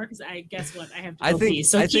little more, because I guess what I have to pee.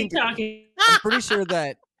 So keep talking. I'm pretty sure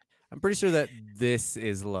that this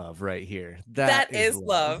is love right here. That is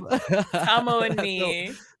love. Tomo and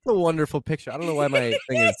me. a wonderful picture. I don't know why my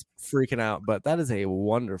thing is freaking out, but that is a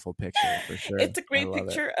wonderful picture for sure. It's a great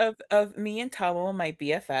picture of me and Tomo, my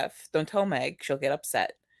BFF. Don't tell Meg; she'll get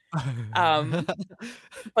upset. But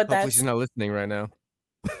hopefully she's not listening right now.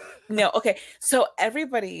 No, okay. So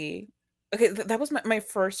everybody, okay, that was my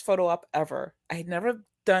first photo op ever. I had never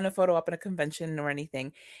done a photo op in a convention or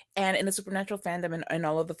anything. And in the Supernatural fandom and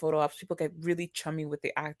all of the photo ops, people get really chummy with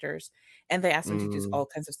the actors. And they ask them to do all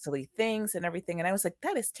kinds of silly things and everything. And I was like,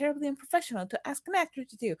 that is terribly unprofessional to ask an actor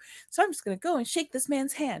to do. So I'm just going to go and shake this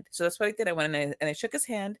man's hand. So that's what I did. I went and I shook his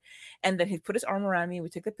hand. And then he put his arm around me. We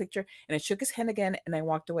took the picture and I shook his hand again and I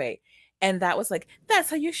walked away. And that was like,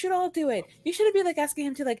 that's how you should all do it. You shouldn't be like asking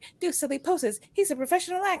him to like do silly poses. He's a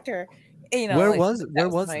professional actor. And, you know, where was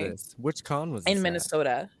this? Which con was this in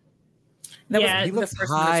Minnesota? He looks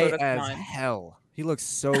high as hell. He looks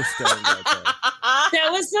so stoned out there. That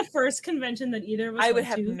was the first convention that either of us I would went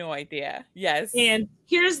have to. no idea. Yes. And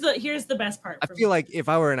here's the best part. I feel like if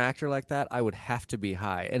I were an actor like that, I would have to be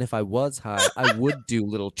high. And if I was high, I would do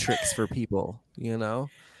little tricks for people, you know?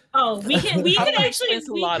 Oh, we could actually a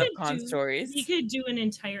lot of con stories. We could do an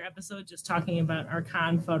entire episode just talking about our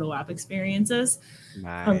con photo op experiences.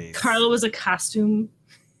 Nice. Carla was a costume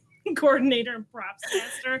coordinator and props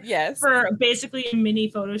master. Yes. For basically a mini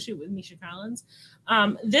photo shoot with Misha Collins.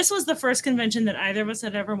 This was the first convention that either of us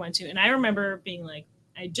had ever went to, and I remember being like,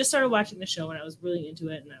 I just started watching the show and I was really into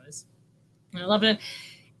it, and I loved it.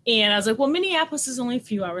 And I was like, well, Minneapolis is only a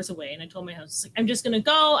few hours away. And I told my house, like, I'm just going to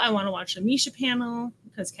go. I want to watch the Misha panel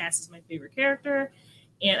because Cass is my favorite character.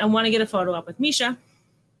 And I want to get a photo up with Misha.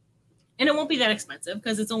 And it won't be that expensive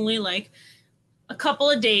because it's only like a couple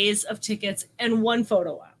of days of tickets and one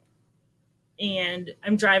photo op. And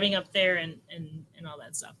I'm driving up there and all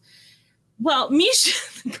that stuff. Well,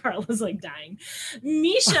 Misha, Carla's like dying.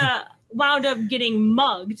 Misha wound up getting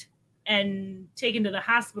mugged and taken to the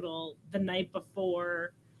hospital the night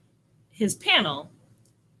before his panel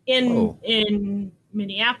in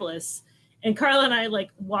Minneapolis, and Carla and I like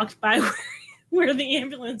walked by where the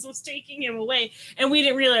ambulance was taking him away, and we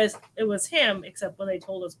didn't realize it was him except when they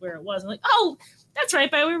told us where it was. I'm like, oh, that's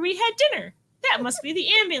right by where we had dinner. That must be the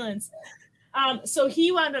ambulance. So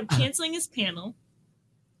he wound up canceling his panel,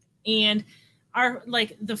 and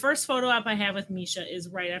the first photo op I have with Misha is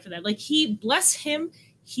right after that. Like, he, bless him,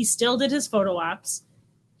 he still did his photo ops.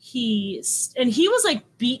 He was like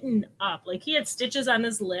beaten up. Like, he had stitches on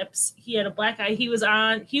his lips. He had a black eye.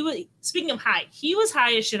 Speaking of high, he was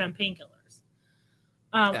high as shit on painkillers.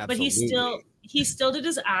 But he still did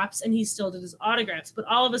his ops and he still did his autographs. But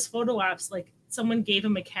all of his photo ops, like, someone gave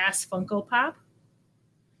him a Cass Funko Pop.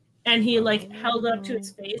 And he like held up to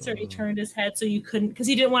his face, or he turned his head so you couldn't, because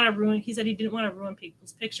he said he didn't want to ruin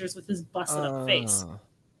people's pictures with his busted up face.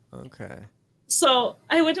 Okay. So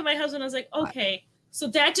I went to my husband. I was like, okay, so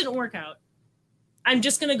that didn't work out. I'm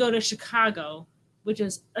just going to go to Chicago, which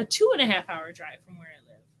is a 2.5 hour drive from where I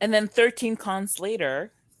live. And then 13 cons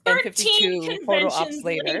later, 13 and 52 photo ops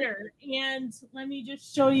later. And let me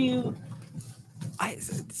just show you. I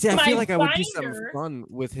feel like I would do something fun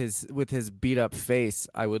with his beat up face.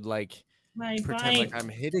 I would like pretend like I'm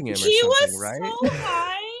hitting him or something, right? He was so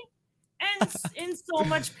high and in so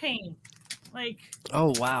much pain. Like,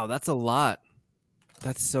 oh wow, that's a lot.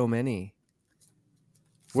 That's so many.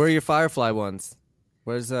 Where are your Firefly ones?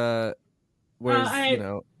 Where's I've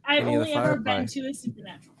only ever been to a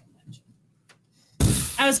Supernatural convention.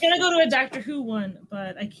 I was gonna go to a Doctor Who one,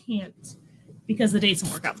 but I can't because the dates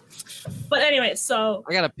don't work out. But anyway, so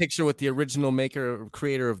I got a picture with the original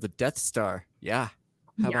creator of the Death Star. Yeah,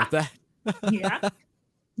 how about that? Yeah.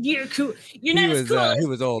 You're cool. You're not as cool. He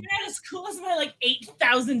was old. You're not as cool as my like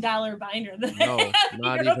 $8,000 binder. No,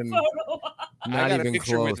 not even. I got a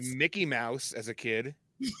picture close. With Mickey Mouse as a kid.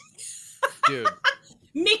 Dude,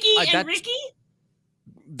 Mickey and Ricky.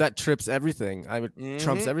 That trips everything.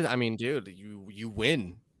 Trumps everything. I mean, dude, you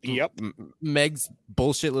win. Yep. Meg's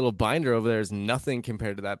bullshit little binder over there is nothing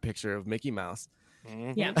compared to that picture of Mickey Mouse.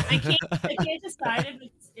 Mm-hmm. Yeah, I can't decide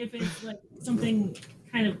if it's like something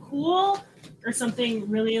kind of cool or something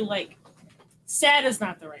really like sad is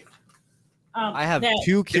not the right one. I have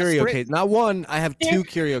two curio cases, not one. I have two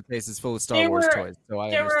curio cases full of Star Wars toys. So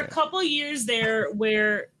there were a couple years there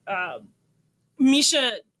where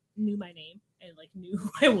Misha knew my name and like knew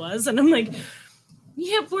who I was, and I'm like,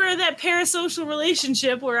 yep, we're that parasocial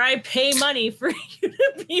relationship where I pay money for you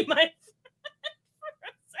to be my friend for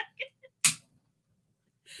a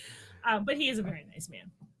second. But he is a very nice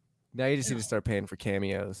man. Now you just need to start paying for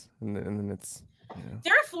cameos, and then it's.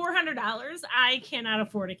 They're $400. I cannot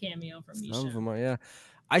afford a cameo from Misha. Some of them are, yeah.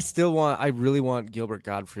 I really want Gilbert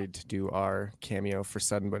Gottfried to do our cameo for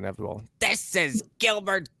Sudden But Inevitable. This is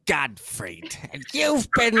Gilbert Gottfried, and you've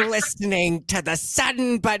been listening to the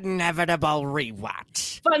Sudden But Inevitable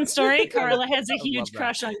rewatch. Fun story, Carla has a love huge that.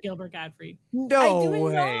 crush on Gilbert Gottfried. No I do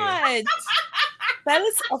way. not. That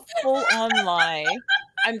is a full-on lie.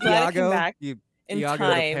 I'm glad I came back in Iago the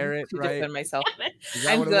time parrot, to right? defend myself. Is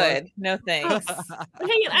that I'm what it was? good. No thanks. Hang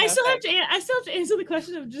on, I still have to answer the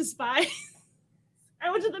question of despise. I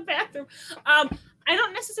went to the bathroom. I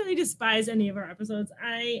don't necessarily despise any of our episodes.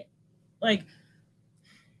 I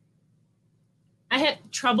had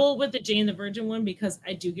trouble with the Jane the Virgin one because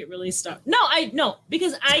I do get really stubborn.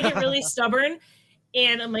 Because I get really stubborn,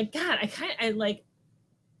 and I'm like, God, I like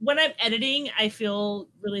when I'm editing, I feel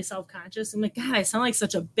really self-conscious. I'm like, God, I sound like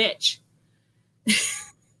such a bitch.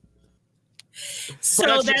 So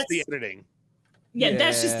that's just the editing. Yeah,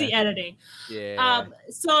 that's just the editing. Yeah.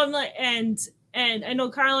 So I'm like, and I know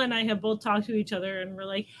Carla and I have both talked to each other, and we're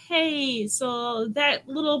like, hey, so that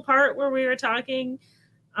little part where we were talking,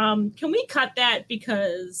 can we cut that?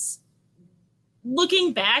 Because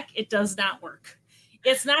looking back, it does not work.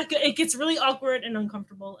 It's not good. It gets really awkward and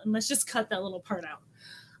uncomfortable, and let's just cut that little part out.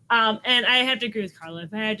 And I have to agree with Carla.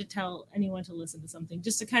 If I had to tell anyone to listen to something,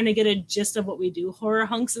 just to kind of get a gist of what we do, Horror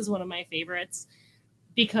Hunks is one of my favorites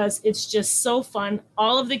because it's just so fun.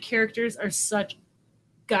 All of the characters are such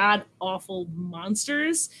god-awful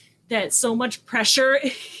monsters that so much pressure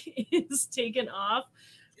is taken off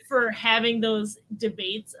for having those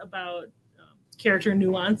debates about character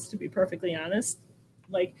nuance, to be perfectly honest.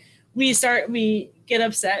 Like, we get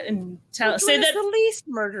upset and say that the least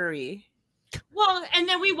murdery. Well, and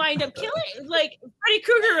then we wind up killing, like Freddy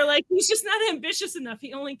Krueger. Like, he's just not ambitious enough.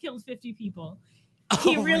 He only killed 50 people.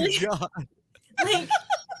 He really, my God. like,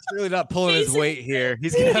 He's really not pulling his Jason- weight here.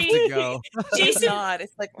 He's gonna have to go. It's Jason. not.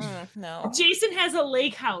 It's like, no. Jason has a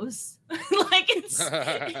lake house. Like, it's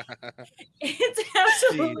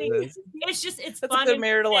absolutely. Jesus. It's That's fun. a good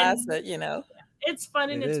marital and asset, you know. It's fun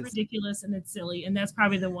and It it's is. ridiculous and it's silly, and that's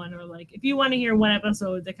probably the one where, like, if you want to hear one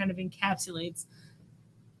episode that kind of encapsulates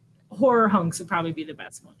Horror Hunks, would probably be the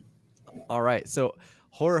best one. All right, so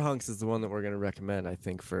Horror Hunks is the one that we're going to recommend, I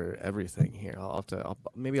think, for everything here.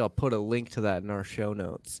 Maybe I'll put a link to that in our show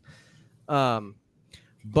notes.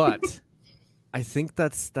 But I think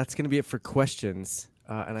that's going to be it for questions.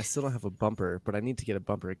 And I still don't have a bumper, but I need to get a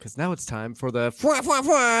bumper because now it's time for the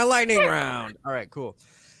lightning round. All right, cool.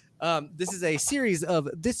 This is a series of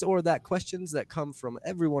this or that questions that come from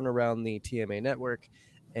everyone around the TMA network,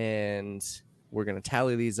 and we're going to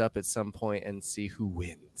tally these up at some point and see who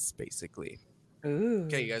wins, basically. Ooh.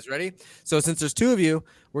 Okay, you guys ready? So since there's two of you,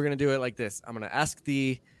 we're going to do it like this. I'm going to ask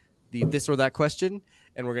the this or that question,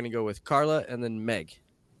 and we're going to go with Carla and then Meg.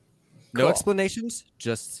 No Cool. explanations,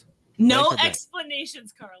 just No Meg or Meg?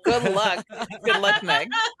 explanations, Carla. Good luck. Good luck, Meg.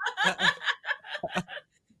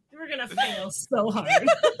 We're gonna fail so hard.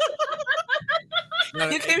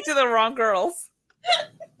 You came to the wrong girls.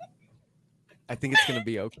 I think it's going to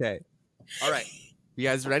be okay. All right. You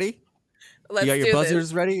guys ready? Let's You got your do buzzers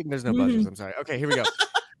this. ready? There's no buzzers. I'm sorry. Okay, here we go.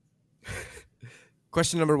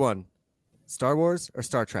 Question number 1. Star Wars or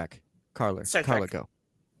Star Trek? Carla. Star Carla, Trek. go.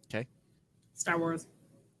 Okay. Star Wars,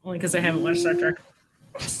 only because I haven't watched Star Trek.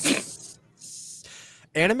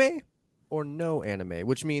 Anime or no anime?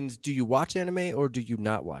 Which means, do you watch anime or do you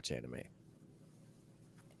not watch anime?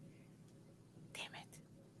 Damn it.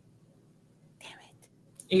 Damn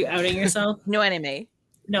it. Are you outing yourself? No anime.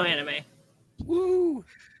 No anime. Woo!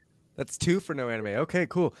 That's 2 for no anime. Okay,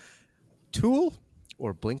 cool. Tool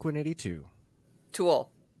or Blink 182?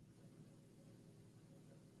 Tool.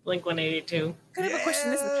 Blink 182. Can I have a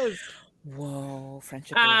question? This is... Whoa,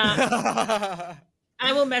 friendship. I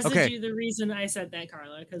will message Okay. you the reason I said that,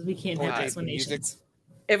 Carla, because we can't Oh, have okay. explanations.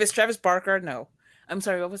 If it's Travis Barker, no. I'm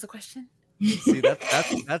sorry, what was the question? See,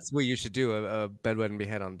 that's what you should do, a Bedwetting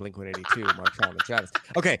Behead on Blink 182, Marshall and Travis.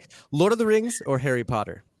 Okay, Lord of the Rings or Harry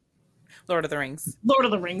Potter? Lord of the Rings. Lord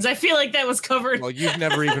of the Rings. I feel like that was covered. Well, you've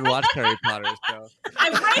never even watched Harry Potter, so.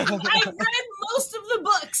 I've read most of the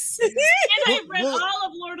books, and I've read Well- all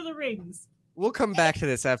of Lord of the Rings. We'll come back to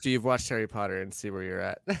this after you've watched Harry Potter and see where you're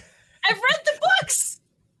at. I've read the books.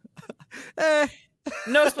 Eh,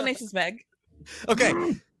 No explanations, Meg. okay.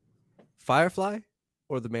 Firefly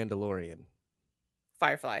or The Mandalorian?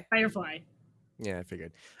 Firefly. Firefly. Yeah, I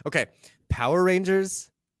figured. Okay. Power Rangers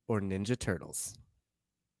or Ninja Turtles?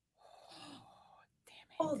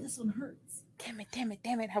 Oh, this one hurts. Damn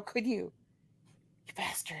it. How could you? You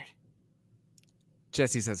bastard.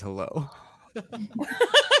 Jesse says hello.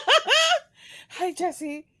 Hi,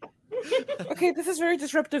 Jesse. Okay, this is very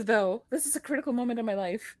disruptive, though. This is a critical moment in my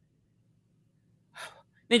life.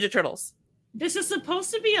 Ninja Turtles. This is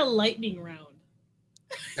supposed to be a lightning round.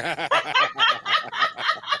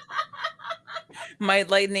 My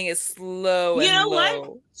lightning is slow and You know low.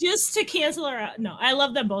 what? Just to cancel her out. No, I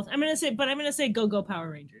love them both. I'm gonna say Go Go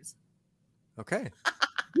Power Rangers. Okay.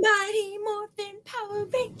 Mighty Morphin Power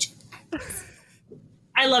Rangers.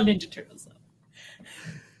 I love Ninja Turtles though.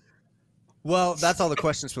 Well, that's all the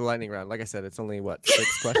questions for the lightning round. Like I said, it's only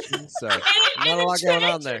 6 questions, so not And a lot going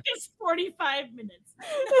on there. It's 45 minutes.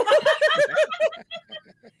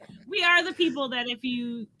 We are the people that if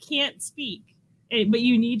you can't speak, but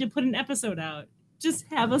you need to put an episode out, just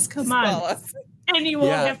have us come on, and you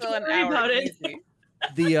won't have to worry about it.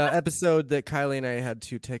 The episode that Kylie and I had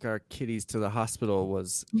to take our kitties to the hospital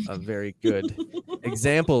was a very good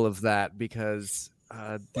example of that, because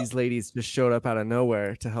these ladies just showed up out of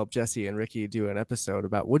nowhere to help Jesse and Ricky do an episode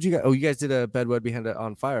about what you guys. Oh, you guys did a Bedwood Behind It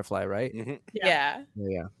on Firefly, right? Mm-hmm. Yeah.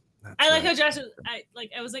 Yeah. I like how Josh. I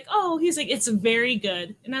was like, oh, he's like, it's very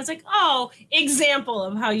good, and I was like, oh, example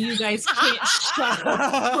of how you guys can't shut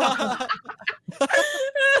up. And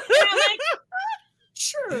I'm like,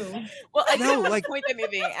 true. Well, I didn't point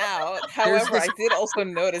anything out. However, I did also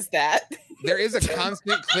notice that there is a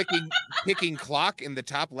constant ticking clock in the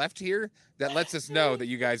top left here that lets us know that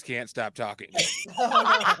you guys can't stop talking. Well,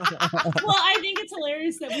 I think it's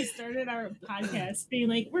hilarious that we started our podcast being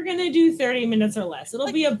like, we're gonna do 30 minutes or less.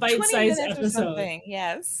 It'll be a bite-sized episode.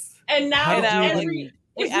 Yes. And now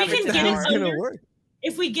if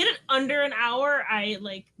we get it under an hour,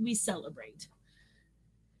 we celebrate.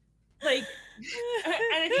 Like,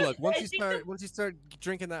 look, once you start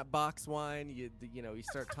drinking that box wine, you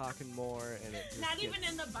start talking more, and it just not even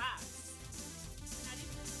in the box.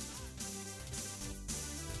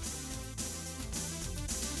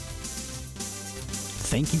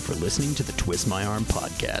 Thank you for listening to the Twist My Arm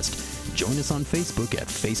podcast. Join us on Facebook at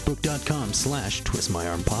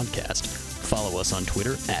facebook.com/twistmyarmpodcast. Follow us on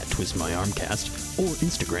Twitter at twistmyarmcast or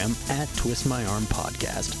Instagram at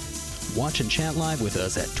twistmyarmpodcast. Watch and chat live with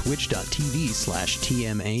us at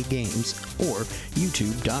twitch.tv/TMAgames or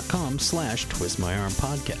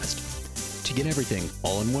youtube.com/twistmyarmpodcast. To get everything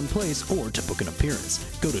all in one place or to book an appearance,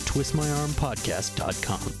 go to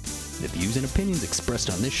twistmyarmpodcast.com. The views and opinions expressed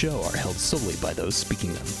on this show are held solely by those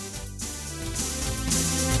speaking them.